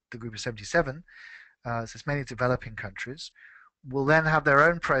group of 77, so it's mainly developing countries, will then have their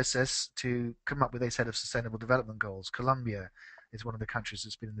own process to come up with a set of sustainable development goals. Colombia is one of the countries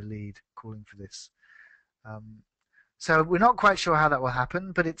that's been in the lead calling for this. So we're not quite sure how that will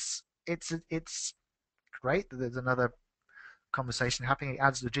happen, but it's great that there's another conversation happening. It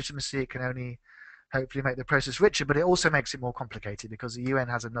adds legitimacy. It can only hopefully make the process richer, but it also makes it more complicated because the UN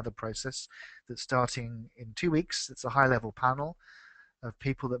has another process that's starting in 2 weeks. It's a high-level panel of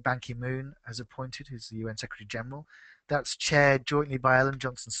people that Ban Ki-moon has appointed, who's the UN Secretary General. That's chaired jointly by Ellen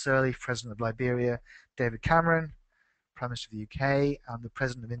Johnson Sirleaf, President of Liberia, David Cameron, Prime Minister of the UK, and the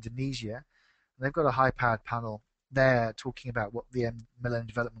President of Indonesia. And they've got a high-powered panel there talking about what the Millennium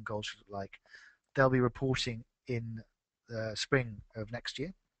Development Goals should look like. They'll be reporting in the spring of next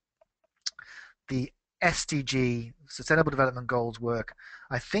year. The SDG, Sustainable Development Goals work,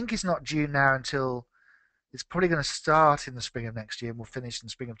 I think is not due now until it's probably going to start in the spring of next year and will finish in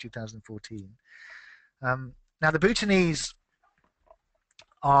the spring of 2014. Now, the Bhutanese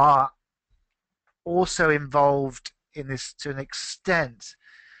are also involved in this to an extent.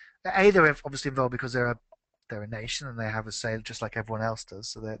 They're obviously involved because they're a nation and they have a say just like everyone else does,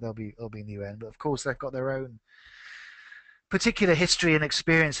 so they'll be in the UN. But of course, they've got their own particular history and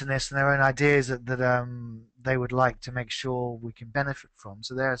experience in this, and their own ideas that they would like to make sure we can benefit from.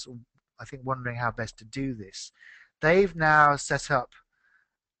 So they're, I think, wondering how best to do this. They've now set up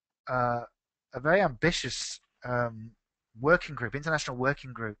a very ambitious working group, international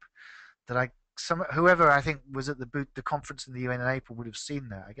working group, that whoever I think was at the conference in the UN in April would have seen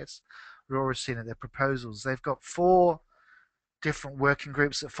that. I guess Laura's seen it. Their proposals. They've got 4 different working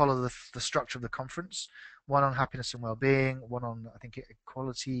groups that follow the structure of the conference. One on happiness and well-being, one on, I think,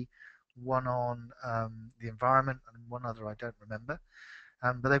 equality, one on the environment, and one other I don't remember.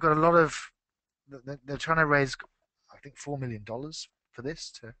 But they've got a lot of. They're trying to raise, I think, $4 million for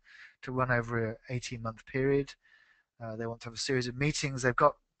this to run over an 18-month period. They want to have a series of meetings.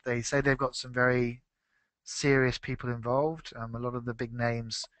 They say they've got some very serious people involved. A lot of the big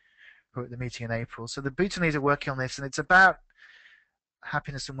names who are at the meeting in April. So the Bhutanese are working on this, and it's about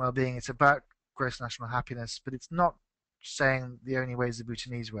happiness and well-being. It's about gross national happiness, but it's not saying the only way is the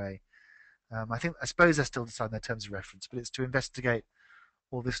Bhutanese way. I suppose they're still deciding their terms of reference, but it's to investigate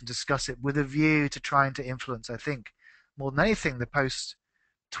all this and discuss it with a view to trying to influence, I think, more than anything, the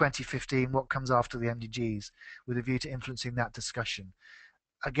post-2015, what comes after the MDGs, with a view to influencing that discussion.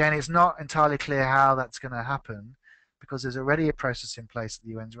 Again, it's not entirely clear how that's going to happen, because there's already a process in place that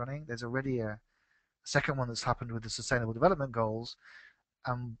the UN's running. There's already a second one that's happened with the Sustainable Development Goals.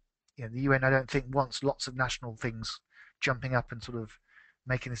 The UN, I don't think, wants lots of national things jumping up and sort of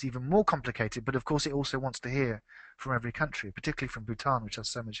making this even more complicated. But of course, it also wants to hear from every country, particularly from Bhutan, which has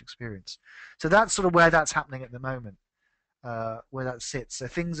so much experience. So that's sort of where that's happening at the moment, where that sits. So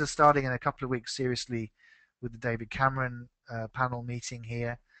things are starting in a couple of weeks seriously with the David Cameron panel meeting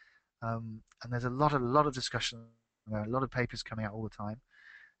here, and there's a lot of discussion, a lot of papers coming out all the time,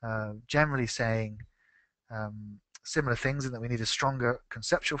 generally saying similar things, in that we need a stronger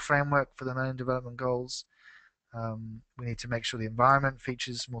conceptual framework for the Millennium Development Goals. We need to make sure the environment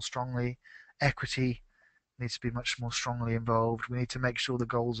features more strongly. Equity needs to be much more strongly involved. We need to make sure the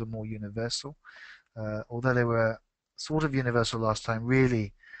goals are more universal. Although they were sort of universal last time,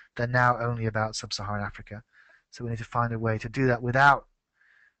 really they're now only about sub-Saharan Africa. So we need to find a way to do that without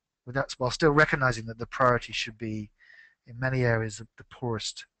while still recognizing that the priority should be in many areas the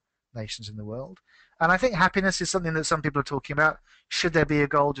poorest nations in the world. And I think happiness is something that some people are talking about. Should there be a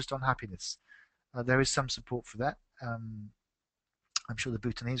goal just on happiness? There is some support for that. I'm sure the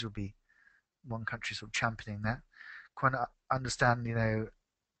Bhutanese will be one country sort of championing that. Quite understand,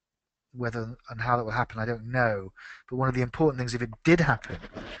 whether and how that will happen, I don't know. But one of the important things, if it did happen,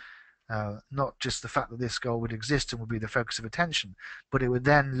 not just the fact that this goal would exist and would be the focus of attention, but it would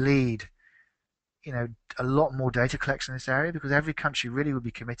then lead, a lot more data collection in this area, because every country really would be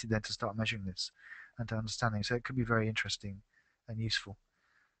committed then to start measuring this and to understanding. So it could be very interesting and useful.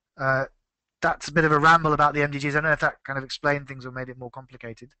 That's a bit of a ramble about the MDGs. I don't know if that kind of explained things or made it more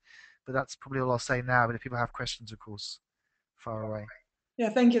complicated, but that's probably all I'll say now. But if people have questions, of course, far away. Yeah,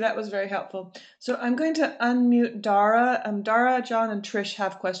 thank you. That was very helpful. So I'm going to unmute Dara. Dara, John, and Trish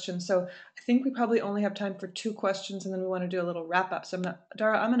have questions. So I think we probably only have time for 2 questions, and then we want to do a little wrap up. So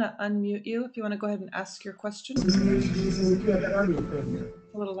Dara, I'm going to unmute you if you want to go ahead and ask your question. A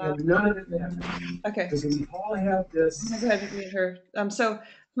little loud. Okay. Does Paul have this? I'm going to go ahead and mute her.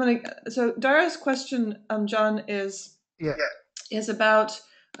 So Dara's question, John, is about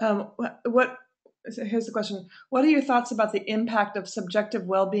what. So here's the question. What are your thoughts about the impact of subjective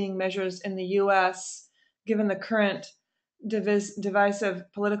well-being measures in the U.S. given the current divisive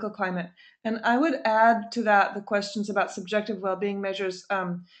political climate? And I would add to that the questions about subjective well-being measures.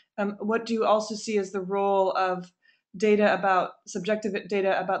 What do you also see as the role of subjective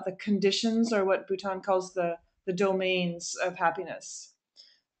data about the conditions, or what Bhutan calls the domains of happiness?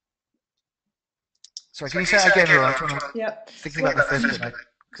 Sorry, can you say that again, Laura? I'm trying to thinking about the first bit.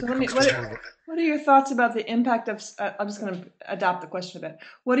 So what are your thoughts about the impact of, I'm just going to adapt the question a bit.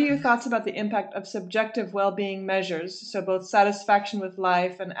 What are your thoughts about the impact of subjective well-being measures, so both satisfaction with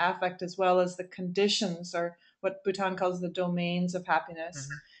life and affect, as well as the conditions or what Bhutan calls the domains of happiness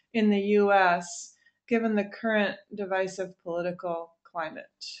Hmm. in the US, given the current divisive political climate?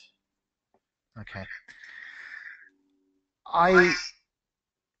 Okay. I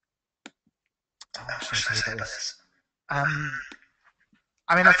what should I say about this? Um,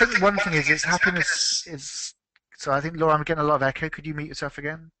 I mean, I think one thing is it's happiness is. So I think Laura, I'm getting a lot of echo. Could you mute yourself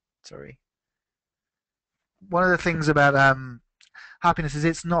again? Sorry. One of the things about happiness is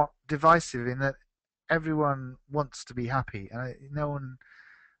it's not divisive in that everyone wants to be happy, and no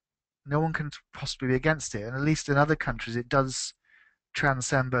one can possibly be against it. And at least in other countries, it does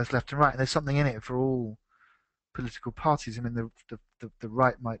transcend both left and right. And there's something in it for all political parties. I mean, the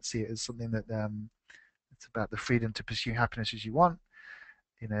right might see it as something that it's about the freedom to pursue happiness as you want.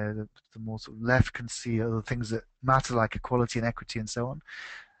 You know, the more sort of left can see other things that matter, like equality and equity and so on.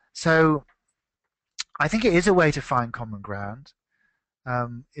 So I think it is a way to find common ground.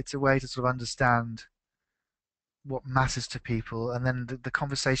 It's a way to sort of understand what matters to people, and then the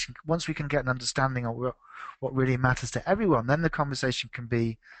conversation. Once we can get an understanding of what really matters to everyone, then the conversation can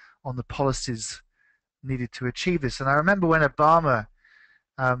be on the policies needed to achieve this. And I remember when Obama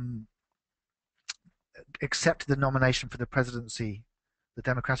um, accepted the nomination for the presidency, the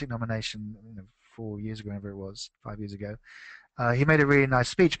Democratic nomination, 4 years ago, whenever it was, 5 years ago. He made a really nice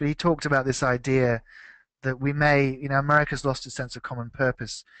speech, but he talked about this idea that we may, America's lost its sense of common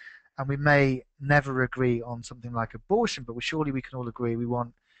purpose, and we may never agree on something like abortion, but surely we can all agree we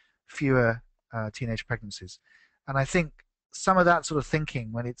want fewer teenage pregnancies. And I think some of that sort of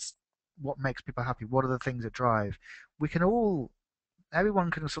thinking, when it's what makes people happy, what are the things that drive, we can all, everyone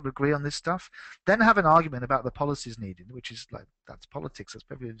can sort of agree on this stuff, then have an argument about the policies needed, which is like, that's politics, that's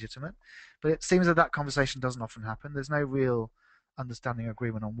perfectly legitimate. But it seems that that conversation doesn't often happen. There's no real understanding or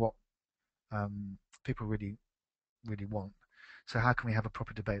agreement on what people really, really want. So how can we have a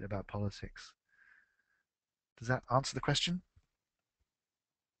proper debate about politics? Does that answer the question?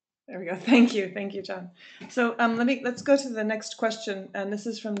 There we go. Thank you, John. So let's go to the next question, and this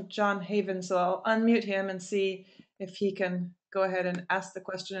is from John Haven. So I'll unmute him and see if he can go ahead and ask the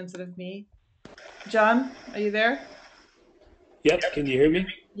question instead of me. John, are you there? Yep, can you hear me?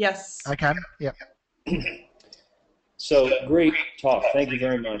 Yes. I can. Yeah. So great talk. Thank you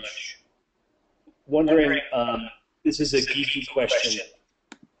very much. Wondering, this is a geeky question.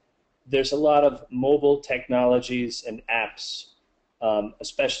 There's a lot of mobile technologies and apps,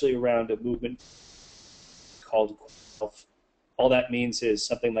 especially around a movement called health. All that means is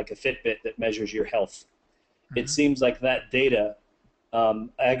something like a Fitbit that measures your health. It Hmm. seems like that data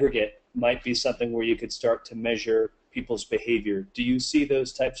aggregate might be something where you could start to measure people's behavior. Do you see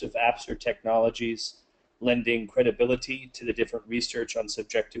those types of apps or technologies lending credibility to the different research on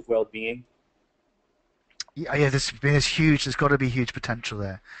subjective well-being? Yeah, there's huge. There's got to be huge potential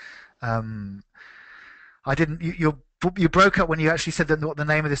there. Um, I didn't. You broke up when you actually said that what the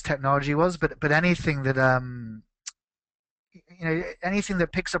name of this technology was, but anything that anything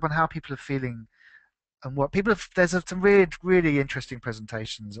that picks up on how people are feeling and what people have. There's some really interesting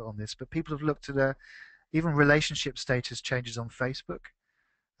presentations on this, but people have looked at even relationship status changes on Facebook,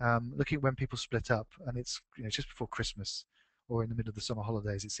 looking at when people split up, and it's just before Christmas or in the middle of the summer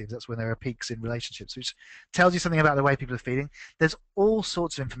holidays. It seems that's when there are peaks in relationships, which tells you something about the way people are feeling. There's all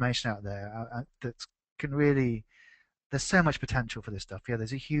sorts of information out there that can really. There's so much potential for this stuff. Yeah,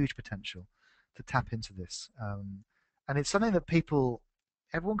 there's a huge potential to tap into this, and it's something that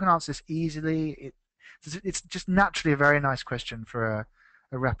everyone can answer this easily. It's just naturally a very nice question for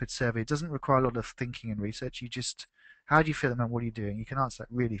a rapid survey. It doesn't require a lot of thinking and research. You just, how do you feel, and what are you doing? You can answer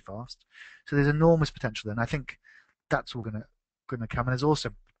that really fast. So there's enormous potential there, and I think that's all going to come. And there's also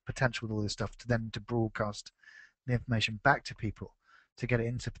potential with all this stuff to broadcast the information back to people, to get it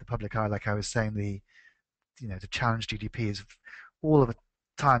into the public eye. Like I was saying, the challenge GDP is all of the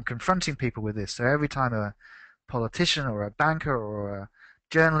time confronting people with this. So every time a politician or a banker or a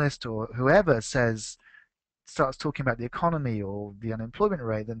journalist or whoever starts talking about the economy or the unemployment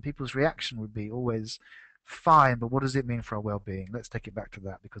rate, then people's reaction would be always fine, but what does it mean for our well-being? Let's take it back to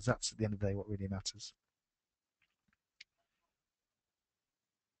that, because that's at the end of the day what really matters.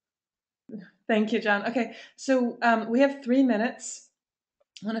 Thank you, John. Okay, so we have 3 minutes.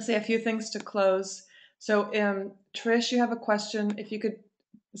 I want to say a few things to close. So, Trish, you have a question. If you could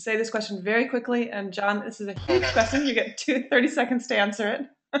say this question very quickly, and John, this is a huge question. You get 30 seconds to answer it.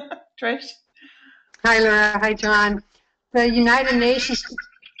 Trish? Hi, Laura. Hi, John. The United Nations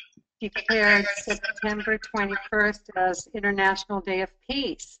declared September 21st as International Day of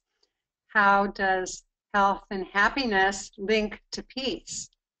Peace. How does health and happiness link to peace?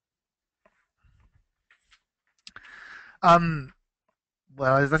 Well,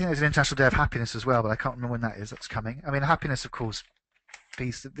 well, I think there's an International Day of Happiness as well, but I can't remember when that is. That's coming. I mean, happiness, of course,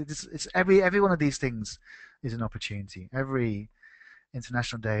 peace. It's every one of these things is an opportunity. Every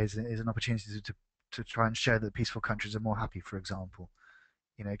International Day is an opportunity to try and show that peaceful countries are more happy. For example,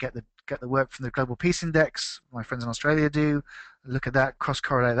 get the work from the Global Peace Index. My friends in Australia do. Look at that, cross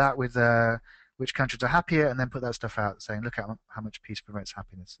correlate that with which countries are happier, and then put that stuff out, saying look at how much peace promotes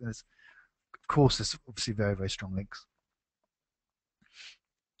happiness. And of course, there's obviously very, very strong links.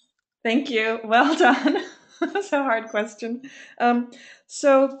 Thank you. Well done. That's a hard question.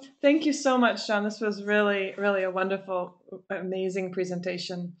 So thank you so much, Jon. This was really, really a wonderful, amazing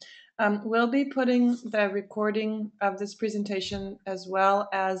presentation. We'll be putting the recording of this presentation as well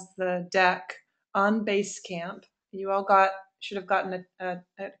as the deck on Basecamp. You all should have gotten a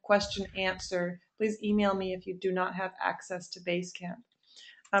question answer. Please email me if you do not have access to Basecamp.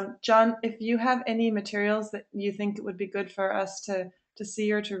 Jon, if you have any materials that you think it would be good for us to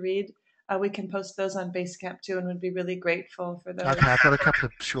see or to read, we can post those on Basecamp too, and would be really grateful for those. Okay, I've got a couple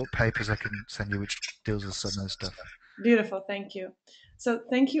of short papers I can send you which deals with some of those stuff. Beautiful, thank you. So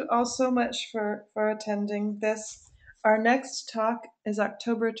thank you all so much for attending this. Our next talk is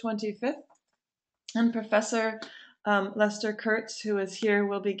October 25th, and Professor Lester Kurtz, who is here,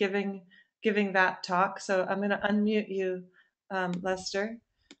 will be giving that talk. So I'm going to unmute you, Lester.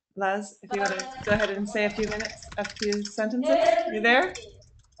 Les, if you want to go ahead and say a few sentences. You there?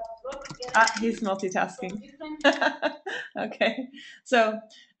 He's multitasking. Okay. So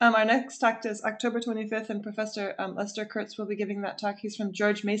our next talk is October 25th, and Professor Lester Kurtz will be giving that talk. He's from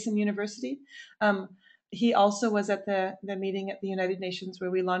George Mason University. He also was at the meeting at the United Nations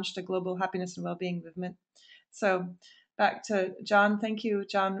where we launched a global happiness and well-being movement. So back to Jon. Thank you,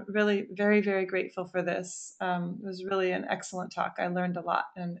 Jon. Really very, very grateful for this. It was really an excellent talk. I learned a lot,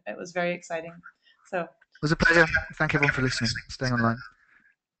 and it was very exciting. So it was a pleasure. Thank everyone for listening, staying online.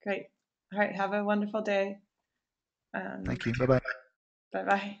 Great. All right. Have a wonderful day. Thank you. Bye-bye.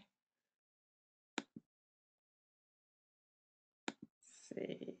 Bye-bye.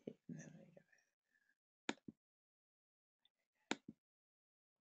 See.